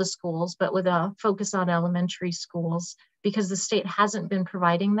 at all the schools, but with a focus on elementary schools, because the state hasn't been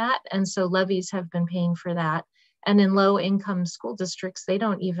providing that. And so levies have been paying for that. And in low income school districts, they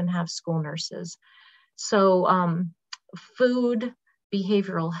don't even have school nurses. So food,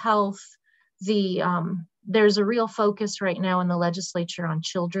 behavioral health, there's a real focus right now in the legislature on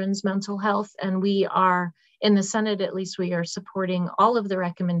children's mental health. And we are, in the Senate at least, we are supporting all of the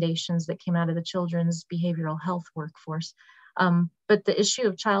recommendations that came out of the children's behavioral health workforce. But the issue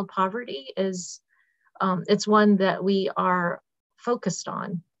of child poverty is, it's one that we are focused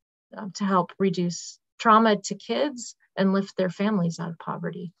on to help reduce trauma to kids and lift their families out of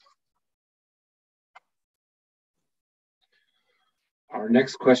poverty. Our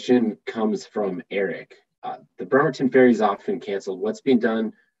next question comes from Eric. The Bremerton ferry is often canceled. What's being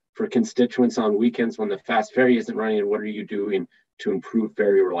done for constituents on weekends when the fast ferry isn't running, and what are you doing to improve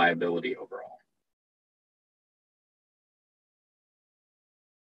ferry reliability overall?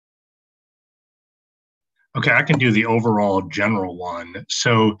 Okay, I can do the overall general one.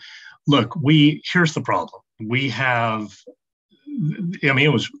 So look, here's the problem. We have, I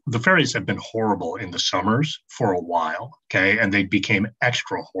mean, the ferries have been horrible in the summers for a while, okay? And they became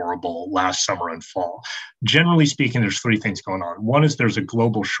extra horrible last summer and fall. Generally speaking, there's 3 things going on. One is there's a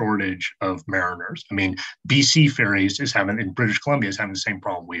global shortage of mariners. I mean, BC ferries in British Columbia is having the same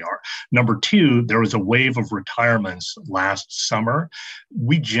problem we are. Number 2, there was a wave of retirements last summer.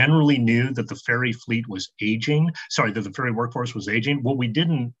 We generally knew that the ferry fleet was aging, that the ferry workforce was aging. What we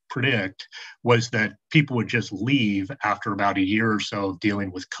didn't predict was that people would just leave after about a year or so of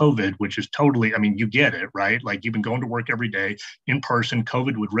dealing with COVID, which is totally, I mean, you get it, right? Like, you've been going to work every day in person,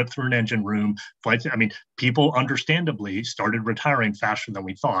 COVID would rip through an engine room, flights, I mean, people understandably started retiring faster than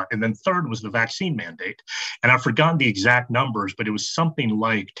we thought. And then third was the vaccine mandate. And I've forgotten the exact numbers, but it was something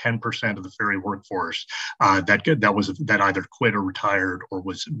like 10% of the ferry workforce that either quit or retired or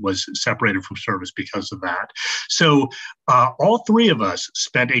was separated from service because of that. So all 3 of us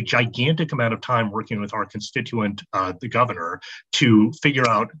spent a gigantic amount of time working with our constituent, the governor, to figure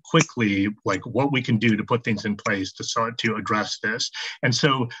out quickly like what we can do to put things in place to address this. And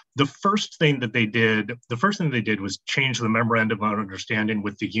so the first thing that they did was change the memorandum of understanding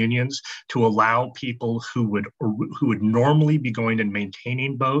with the unions to allow people who would normally be going and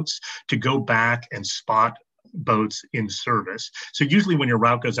maintaining boats to go back and spot boats in service. So usually when your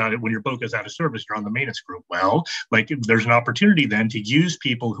boat goes out of service, you're on the maintenance group. Well, like, there's an opportunity then to use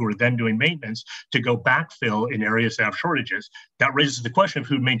people who are then doing maintenance to go backfill in areas that have shortages. That raises the question of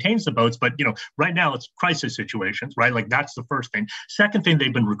who maintains the boats. But, right now it's crisis situations, right? Like, that's the first thing. Second thing,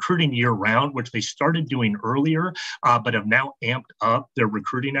 they've been recruiting year round, which they started doing earlier, but have now amped up their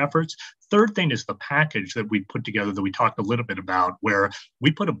recruiting efforts. Third thing is the package that we put together that we talked a little bit about, where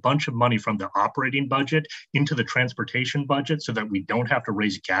we put a bunch of money from the operating budget into the transportation budget so that we don't have to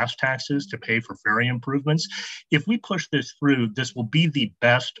raise gas taxes to pay for ferry improvements. If we push this through, this will be the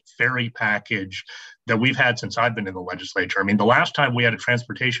best ferry package that we've had since I've been in the legislature. I mean, the last time we had a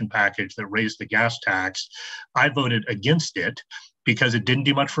transportation package that raised the gas tax, I voted against it because it didn't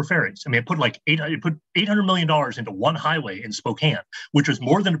do much for ferries. I mean, it put $800 million into one highway in Spokane, which was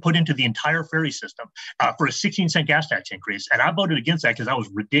more than it put into the entire ferry system for a 16-cent gas tax increase. And I voted against that because that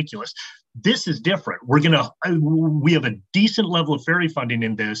was ridiculous. This is different. We have a decent level of ferry funding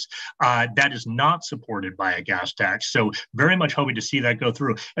in this that is not supported by a gas tax. So very much hoping to see that go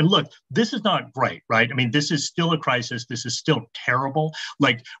through. And look, this is not great, right? I mean, this is still a crisis. This is still terrible.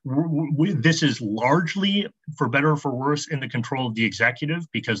 Like, this is largely, for better or for worse, in the control of the executive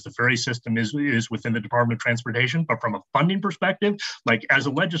because the ferry system is within the Department of Transportation. But from a funding perspective, like, as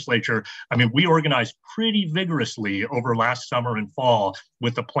a legislature, I mean, we organized pretty vigorously over last summer and fall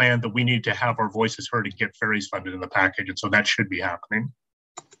with the plan that we need to have our voices heard and get ferries funded in the package. And so that should be happening.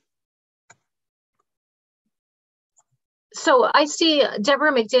 So I see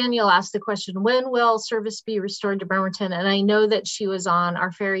Deborah McDaniel asked the question, when will service be restored to Bremerton? And I know that she was on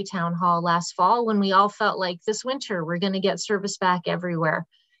our ferry town hall last fall when we all felt like this winter, we're going to get service back everywhere.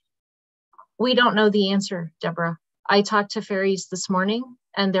 We don't know the answer, Deborah. I talked to ferries this morning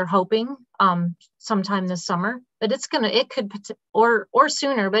and they're hoping sometime this summer, but it could, or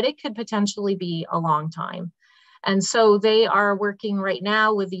sooner, but it could potentially be a long time. And so they are working right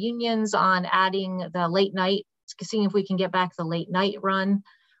now with the unions on adding the late night, seeing if we can get back the late night run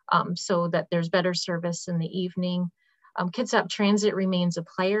so that there's better service in the evening. Kitsap Transit remains a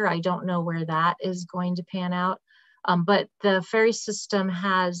player. I don't know where that is going to pan out, but the ferry system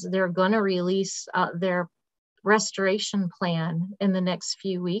they're going to release their restoration plan in the next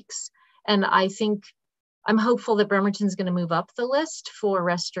few weeks. And I'm hopeful that Bremerton's going to move up the list for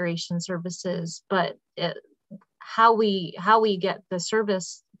restoration services, but how we get the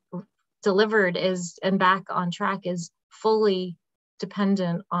service delivered and back on track is fully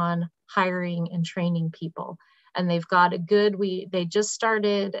dependent on hiring and training people. And they've got they just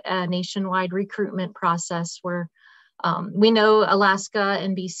started a nationwide recruitment process where we know Alaska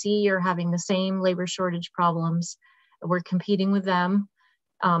and BC are having the same labor shortage problems. We're competing with them.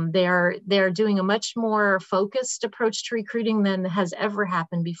 They're doing a much more focused approach to recruiting than has ever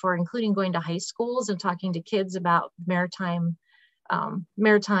happened before, including going to high schools and talking to kids about maritime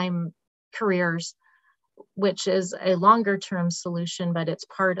careers, which is a longer term solution, but it's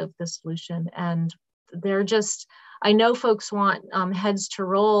part of the solution. And I know folks want heads to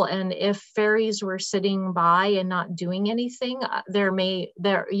roll, and if ferries were sitting by and not doing anything,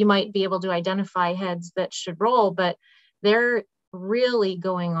 you might be able to identify heads that should roll, but they're really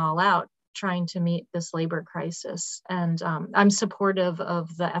going all out trying to meet this labor crisis. And I'm supportive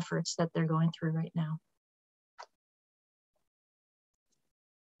of the efforts that they're going through right now.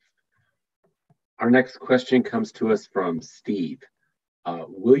 Our next question comes to us from Steve.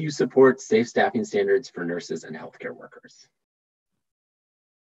 Will you support safe staffing standards for nurses and healthcare workers?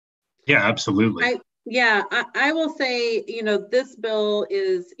 Yeah, absolutely. I will say, this bill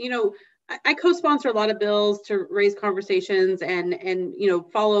is, I co-sponsor a lot of bills to raise conversations and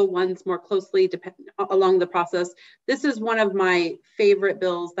follow ones more closely along the process. This is one of my favorite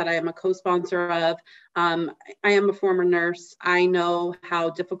bills that I am a co-sponsor of. I am a former nurse. I know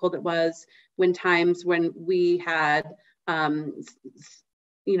how difficult it was when we had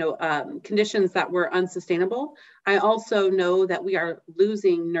conditions that were unsustainable. I also know that we are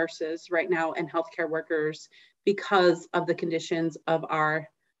losing nurses right now and healthcare workers because of the conditions of our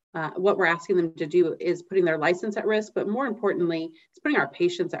what we're asking them to do is putting their license at risk, but more importantly, it's putting our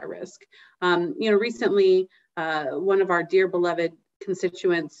patients at risk. Recently, one of our dear beloved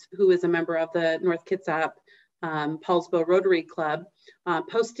constituents, who is a member of the North Kitsap Paulsbo Rotary Club,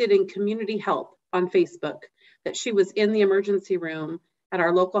 posted in Community Help on Facebook that she was in the emergency room at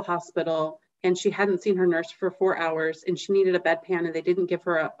our local hospital and she hadn't seen her nurse for 4 hours and she needed a bedpan and they didn't give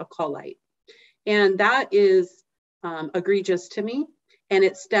her a call light. And that is egregious to me. And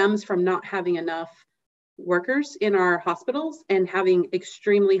it stems from not having enough workers in our hospitals and having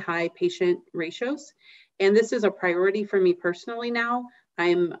extremely high patient ratios. And this is a priority for me personally now.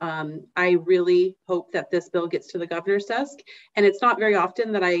 I really hope that this bill gets to the governor's desk. And it's not very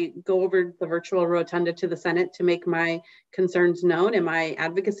often that I go over the virtual rotunda to the Senate to make my concerns known and my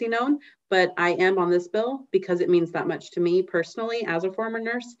advocacy known, but I am on this bill because it means that much to me personally as a former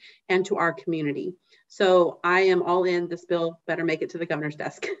nurse and to our community. So I am all in. This bill better make it to the governor's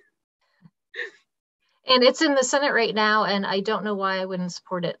desk. And it's in the Senate right now, and I don't know why I wouldn't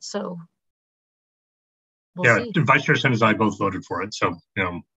support it. So we'll see. Vice Chair Simmons and I both voted for it. So,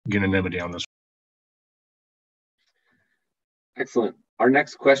 unanimity on this. Excellent. Our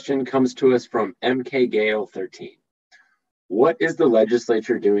next question comes to us from MK Gale 13. What is the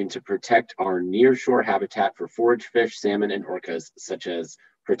legislature doing to protect our nearshore habitat for forage fish, salmon, and orcas, such as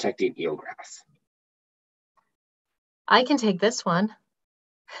protecting eelgrass? I can take this one.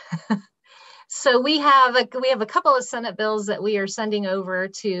 So we have a couple of Senate bills that we are sending over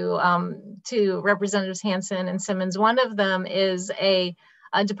to Representatives Hansen and Simmons. One of them is a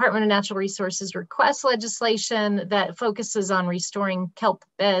Department of Natural Resources request legislation that focuses on restoring kelp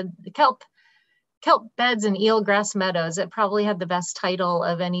beds and eelgrass meadows. It probably had the best title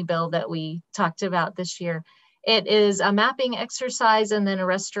of any bill that we talked about this year. It is a mapping exercise and then a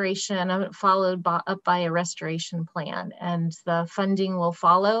restoration followed up by a restoration plan. And the funding will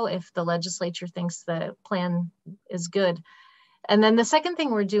follow if the legislature thinks the plan is good. And then the second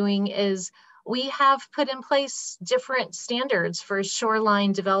thing we're doing is we have put in place different standards for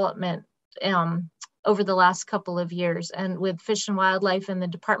shoreline development over the last couple of years. And with Fish and Wildlife and the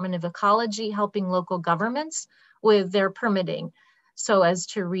Department of Ecology helping local governments with their permitting, so as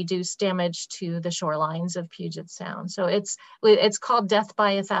to reduce damage to the shorelines of Puget Sound. So it's called death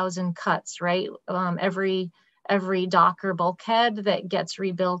by 1,000 cuts, right? Every dock or bulkhead that gets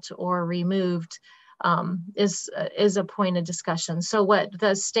rebuilt or removed is a point of discussion. So what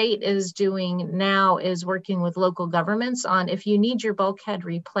the state is doing now is working with local governments on, if you need your bulkhead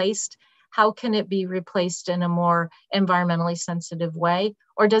replaced, how can it be replaced in a more environmentally sensitive way?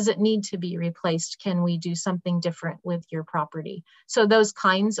 Or does it need to be replaced? Can we do something different with your property? So those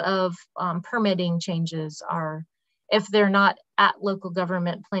kinds of permitting changes are, if they're not at local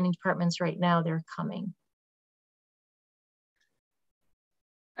government planning departments right now, they're coming.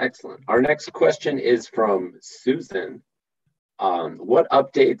 Excellent. Our next question is from Susan. What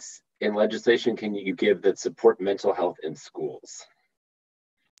updates in legislation can you give that support mental health in schools?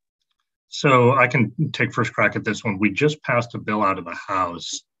 So I can take first crack at this one. We just passed a bill out of the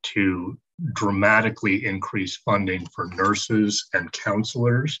House to dramatically increase funding for nurses and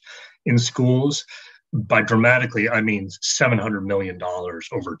counselors in schools. By dramatically, I mean $700 million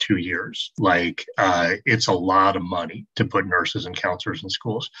over 2 years. Like, it's a lot of money to put nurses and counselors in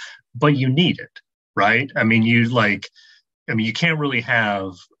schools, but you need it, right? I mean, you can't really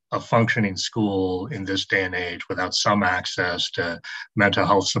have a functioning school in this day and age without some access to mental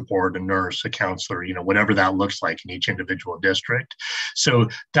health support, a nurse, a counselor, whatever that looks like in each individual district. So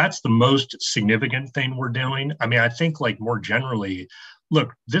that's the most significant thing we're doing. I mean, I think like more generally,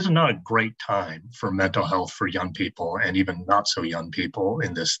 look, this is not a great time for mental health for young people and even not so young people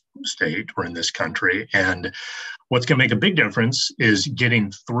in this state or in this country. And what's going to make a big difference is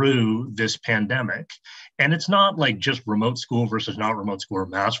getting through this pandemic. And it's not like just remote school versus not remote school or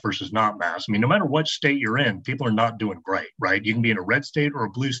mass versus not mass. I mean, no matter what state you're in, people are not doing great, right? You can be in a red state or a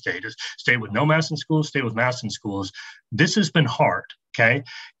blue state, a state with no mass in schools, state with mass in schools. This has been hard. Okay.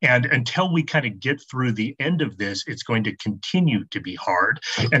 And until we kind of get through the end of this, it's going to continue to be hard.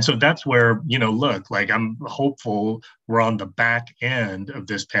 And so that's where, look, like I'm hopeful we're on the back end of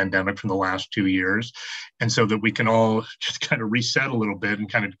this pandemic from the last 2 years. And so that we can all just kind of reset a little bit and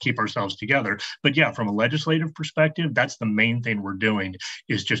kind of keep ourselves together. But yeah, from a legislative perspective, that's the main thing we're doing,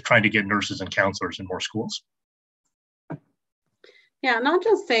 is just trying to get nurses and counselors in more schools. Yeah, and I'll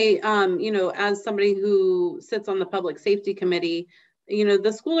just say, as somebody who sits on the Public Safety Committee,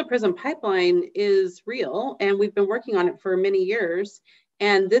 the school to prison pipeline is real, and we've been working on it for many years.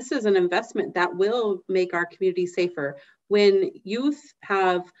 And this is an investment that will make our community safer. When youth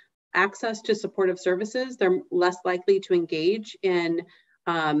have access to supportive services, they're less likely to engage in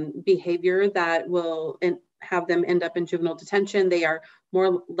behavior that will have them end up in juvenile detention. They are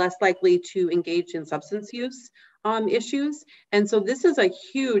less likely to engage in substance use issues. And so this is a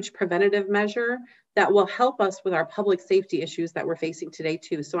huge preventative measure that will help us with our public safety issues that we're facing today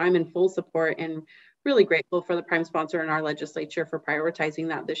too. So I'm in full support and really grateful for the prime sponsor in our legislature for prioritizing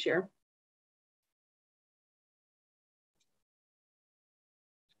that this year.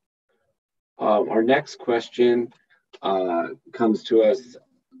 Our next question comes to us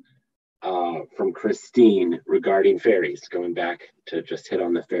from Christine regarding ferries, going back to just hit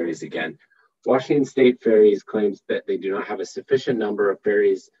on the ferries again. Washington State Ferries claims that they do not have a sufficient number of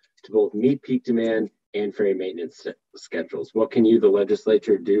ferries to both meet peak demand and ferry maintenance schedules. What can you, the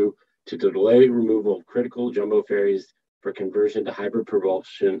legislature, do to delay removal of critical jumbo ferries for conversion to hybrid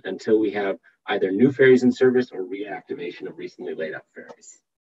propulsion until we have either new ferries in service or reactivation of recently laid up ferries?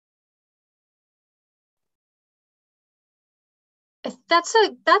 That's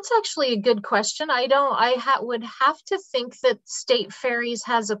actually a good question. Would have to think that State Ferries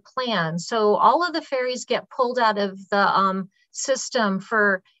has a plan. So all of the ferries get pulled out of the system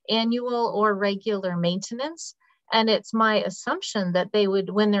for annual or regular maintenance. And it's my assumption that they would,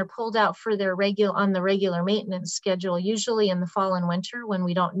 when they're pulled out for their regular maintenance schedule, usually in the fall and winter when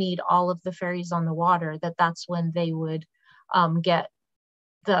we don't need all of the ferries on the water, that's when they would get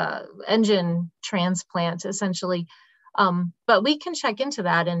the engine transplant essentially. But we can check into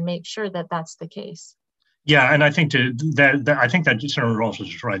that and make sure that that's the case. Yeah, and I think that Senator Rolfes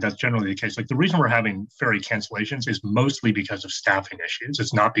is right. That's generally the case. Like the reason we're having ferry cancellations is mostly because of staffing issues.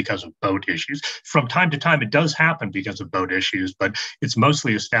 It's not because of boat issues. From time to time, it does happen because of boat issues, but it's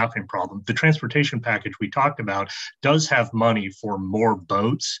mostly a staffing problem. The transportation package we talked about does have money for more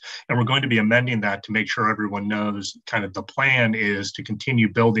boats, and we're going to be amending that to make sure everyone knows kind of the plan is to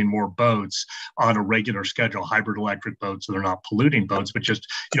continue building more boats on a regular schedule, hybrid electric boats, so they're not polluting boats, but just,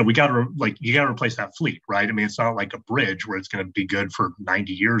 you got to replace that fleet. Right? I mean, it's not like a bridge where it's going to be good for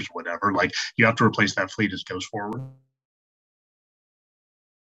 90 years or whatever. Like you have to replace that fleet as it goes forward.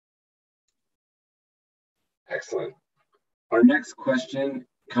 Excellent. Our next question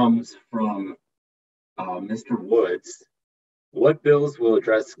comes from Mr. Woods, what bills will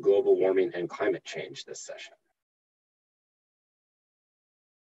address global warming and climate change this session?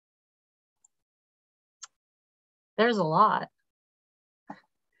 There's a lot.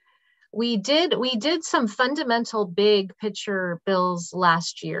 We did some fundamental big picture bills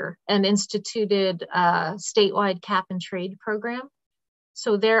last year and instituted a statewide cap and trade program.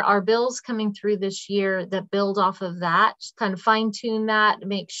 So there are bills coming through this year that build off of that, just kind of fine tune that,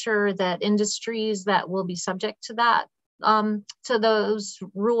 make sure that industries that will be subject to that, to those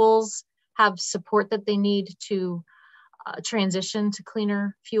rules, have support that they need to transition to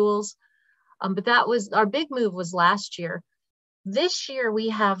cleaner fuels. But that was our big move was last year. This year we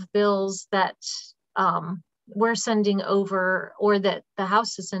have bills that we're sending over, or that the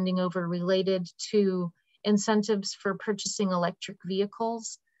House is sending over, related to incentives for purchasing electric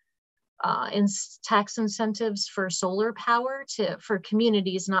vehicles, tax incentives for solar power for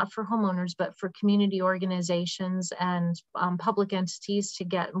communities, not for homeowners, but for community organizations and public entities to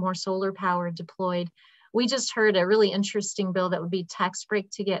get more solar power deployed. We just heard a really interesting bill that would be tax break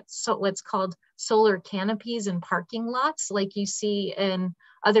to get what's called solar canopies in parking lots, like you see in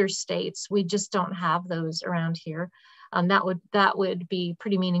other states. We just don't have those around here. That would be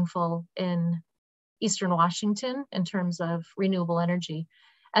pretty meaningful in Eastern Washington in terms of renewable energy.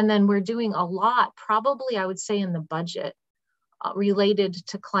 And then we're doing a lot, probably I would say in the budget, related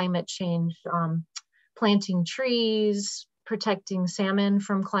to climate change, planting trees, protecting salmon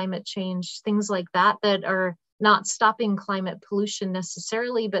from climate change, things like that, that are not stopping climate pollution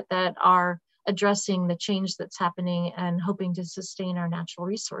necessarily, but that are addressing the change that's happening and hoping to sustain our natural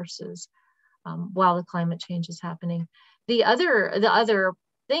resources while the climate change is happening. The other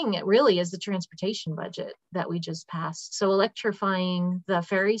thing really is the transportation budget that we just passed. So electrifying the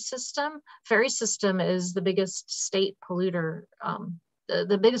ferry system. Ferry system is the biggest state polluter,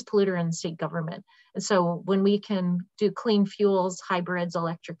 the biggest polluter in the state government. And so when we can do clean fuels, hybrids,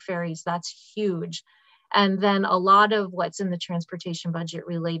 electric ferries, that's huge. And then a lot of what's in the transportation budget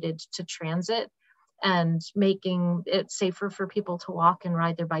related to transit and making it safer for people to walk and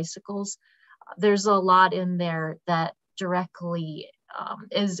ride their bicycles. There's a lot in there that directly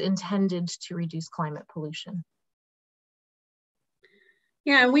is intended to reduce climate pollution.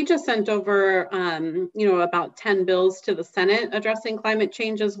 Yeah, and we just sent over, about 10 bills to the Senate addressing climate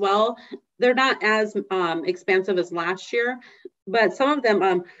change as well. They're not as expansive as last year, but some of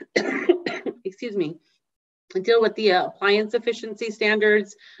them, excuse me, deal with the appliance efficiency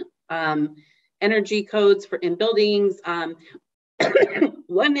standards, energy codes in buildings.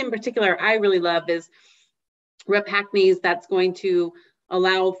 One in particular I really love is Rep. Hackney's, that's going to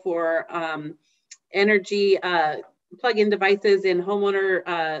allow for energy plug-in devices in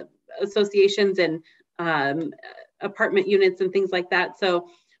homeowner associations and apartment units and things like that. So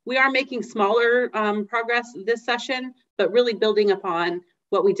we are making smaller progress this session, but really building upon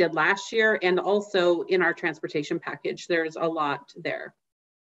what we did last year, and also in our transportation package, there's a lot there.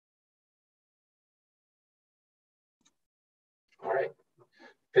 All right,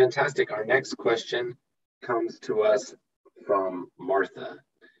 fantastic. Our next question comes to us from Martha.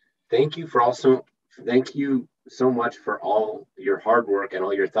 Thank you so much for all your hard work and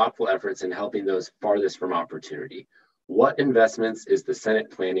all your thoughtful efforts in helping those farthest from opportunity. What investments is the Senate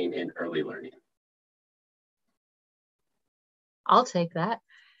planning in early learning? I'll take that.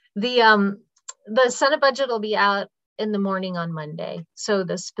 The Senate budget will be out in the morning on Monday, so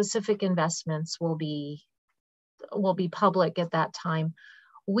the specific investments will be public at that time.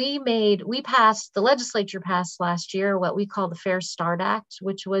 The legislature passed last year what we call the Fair Start Act,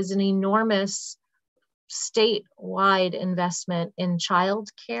 which was an enormous statewide investment in child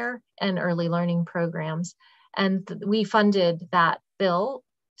care and early learning programs. And we funded that bill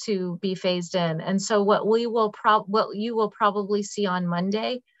to be phased in. And so what you will probably see on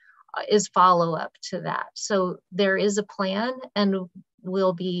Monday is follow up to that. So there is a plan, and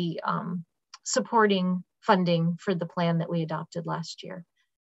we'll be supporting funding for the plan that we adopted last year.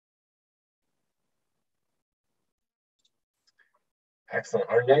 Excellent.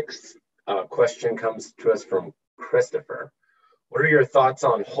 Our next question comes to us from Christopher. What are your thoughts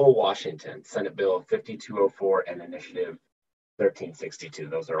on Whole Washington, Senate Bill 5204 and Initiative 1362?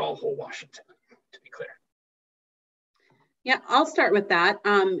 Those are all Whole Washington, to be clear. Yeah, I'll start with that.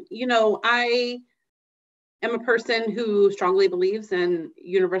 I am a person who strongly believes in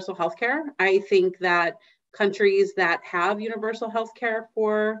universal health care. I think that countries that have universal health care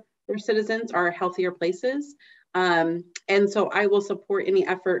for their citizens are healthier places. And so I will support any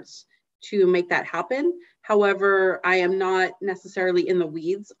efforts to make that happen. However, I am not necessarily in the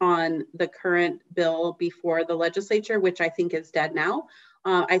weeds on the current bill before the legislature, which I think is dead now.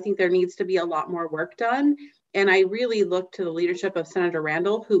 I think there needs to be a lot more work done. And I really look to the leadership of Senator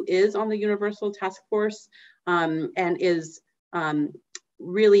Randall, who is on the Universal Task Force and is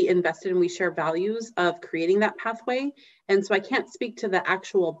really invested, and we share values of creating that pathway. And so I can't speak to the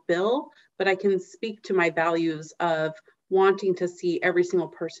actual bill, but I can speak to my values of wanting to see every single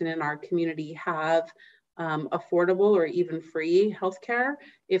person in our community have affordable or even free healthcare.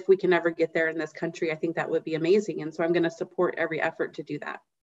 If we can ever get there in this country, I think that would be amazing. And so I'm going to support every effort to do that.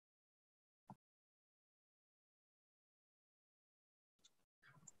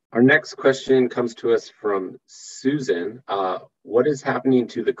 Our next question comes to us from Susan. What is happening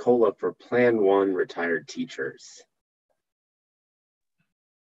to the COLA for Plan 1 retired teachers?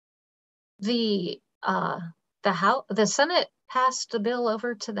 The Senate passed the bill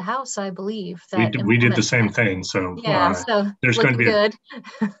over to the House, I believe. We did the same thing. So yeah, so there's going to be good.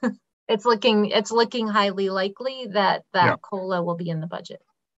 It's looking highly likely that COLA will be in the budget.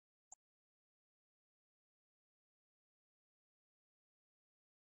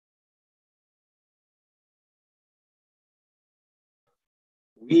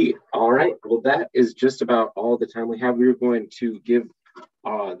 All right. Well, that is just about all the time we have. We're going to give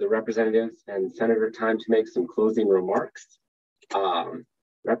the representatives and senator time to make some closing remarks.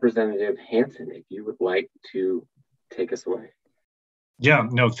 Representative Hansen, if you would like to take us away. Yeah,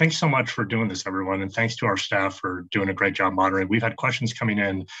 no, thanks so much for doing this, everyone. And thanks to our staff for doing a great job moderating. We've had questions coming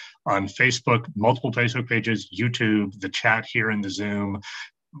in on Facebook, multiple Facebook pages, YouTube, the chat here in the Zoom,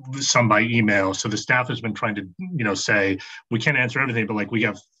 some by email. So the staff has been trying to, say, we can't answer everything, but like we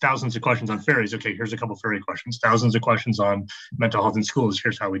have thousands of questions on ferries. Okay, here's a couple of ferry questions. Thousands of questions on mental health in schools.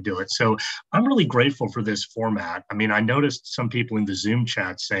 Here's how we do it. So I'm really grateful for this format. I mean, I noticed some people in the Zoom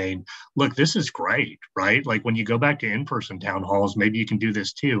chat saying, look, this is great, right? Like when you go back to in-person town halls, maybe you can do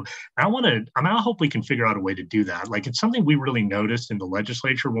this too. I hope we can figure out a way to do that. Like it's something we really noticed in the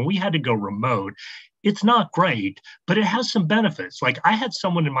legislature when we had to go remote. It's not great, but it has some benefits. Like I had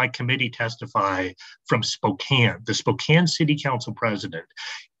someone in my committee testify from Spokane, the Spokane City Council president.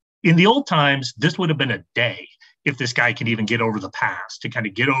 In the old times, this would have been a day if this guy could even get over the pass, to kind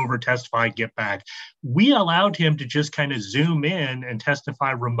of get over, testify, get back. We allowed him to just kind of Zoom in and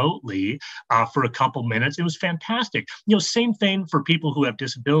testify remotely for a couple minutes. It was fantastic. Same thing for people who have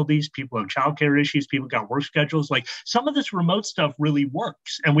disabilities, people who have childcare issues, people who got work schedules. Like some of this remote stuff really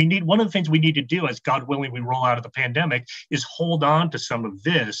works. And one of the things we need to do, as God willing, we roll out of the pandemic, is hold on to some of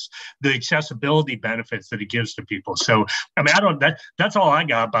this, the accessibility benefits that it gives to people. So, I mean, that's all I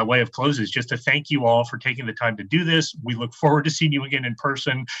got by way of close, is just to thank you all for taking the time to do this. We look forward to seeing you again in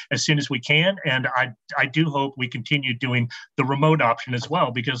person as soon as we can. And I do hope we continue doing the remote option as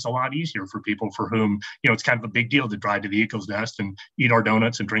well, because it's a lot easier for people for whom, it's kind of a big deal to drive to the Eagles Nest and eat our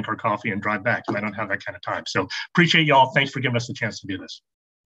donuts and drink our coffee and drive back. And I don't have that kind of time. So appreciate y'all. Thanks for giving us the chance to do this.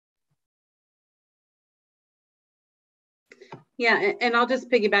 Yeah, and I'll just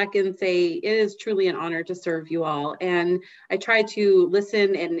piggyback and say it is truly an honor to serve you all. And I try to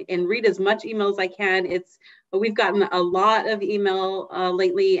listen and read as much email as I can. We've gotten a lot of email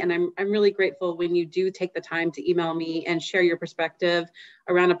lately, and I'm really grateful when you do take the time to email me and share your perspective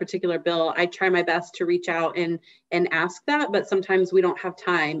around a particular bill. I try my best to reach out and ask that, but sometimes we don't have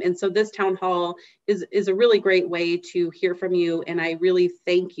time. And so this town hall is a really great way to hear from you, and I really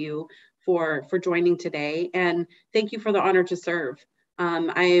thank you for joining today, and thank you for the honor to serve.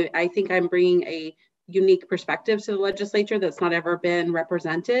 I think I'm bringing a unique perspective to the legislature that's not ever been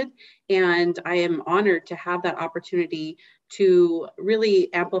represented, and I am honored to have that opportunity to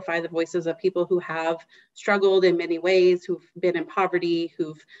really amplify the voices of people who have struggled in many ways, who've been in poverty,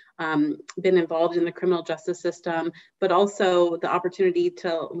 who've been involved in the criminal justice system, but also the opportunity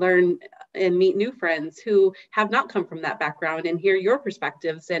to learn and meet new friends who have not come from that background and hear your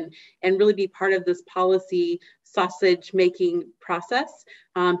perspectives and really be part of this policy sausage making process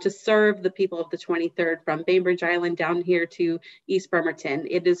to serve the people of the 23rd from Bainbridge Island down here to East Bremerton.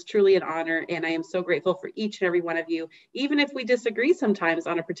 It is truly an honor, and I am so grateful for each and every one of you. Even if we disagree sometimes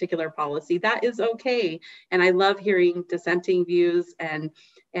on a particular policy, that is okay. And I love hearing dissenting views and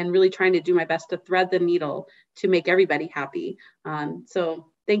really trying to do my best to thread the needle to make everybody happy. So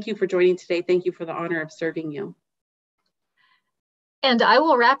thank you for joining today. Thank you for the honor of serving you. And I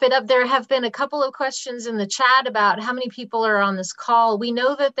will wrap it up. There have been a couple of questions in the chat about how many people are on this call. We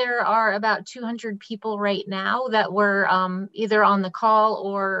know that there are about 200 people right now that were either on the call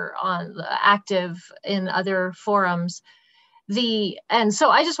or active in other forums. And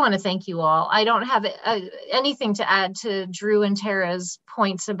so I just want to thank you all. I don't have anything to add to Drew and Tara's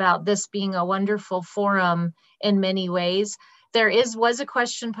points about this being a wonderful forum in many ways. There was a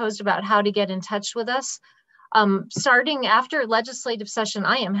question posed about how to get in touch with us. Starting after legislative session,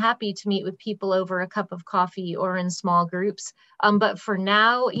 I am happy to meet with people over a cup of coffee or in small groups. But for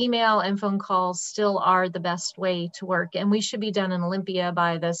now, email and phone calls still are the best way to work. And we should be done in Olympia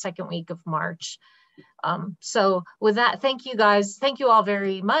by the second week of March. So with that, thank you guys. Thank you all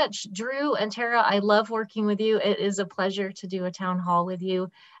very much. Drew and Tara, I love working with you. It is a pleasure to do a town hall with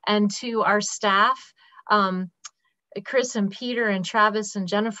you. And to our staff, Chris and Peter and Travis and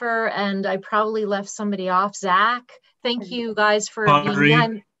Jennifer, and I probably left somebody off, Zach. Thank you guys for being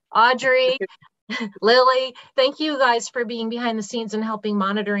behind, Audrey, Lily. Thank you guys for being behind the scenes and helping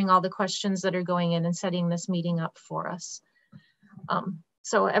monitoring all the questions that are going in and setting this meeting up for us.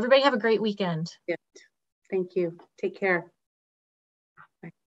 So everybody have a great weekend. Yeah. Thank you. Take care.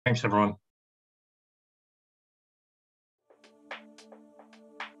 Thanks, everyone.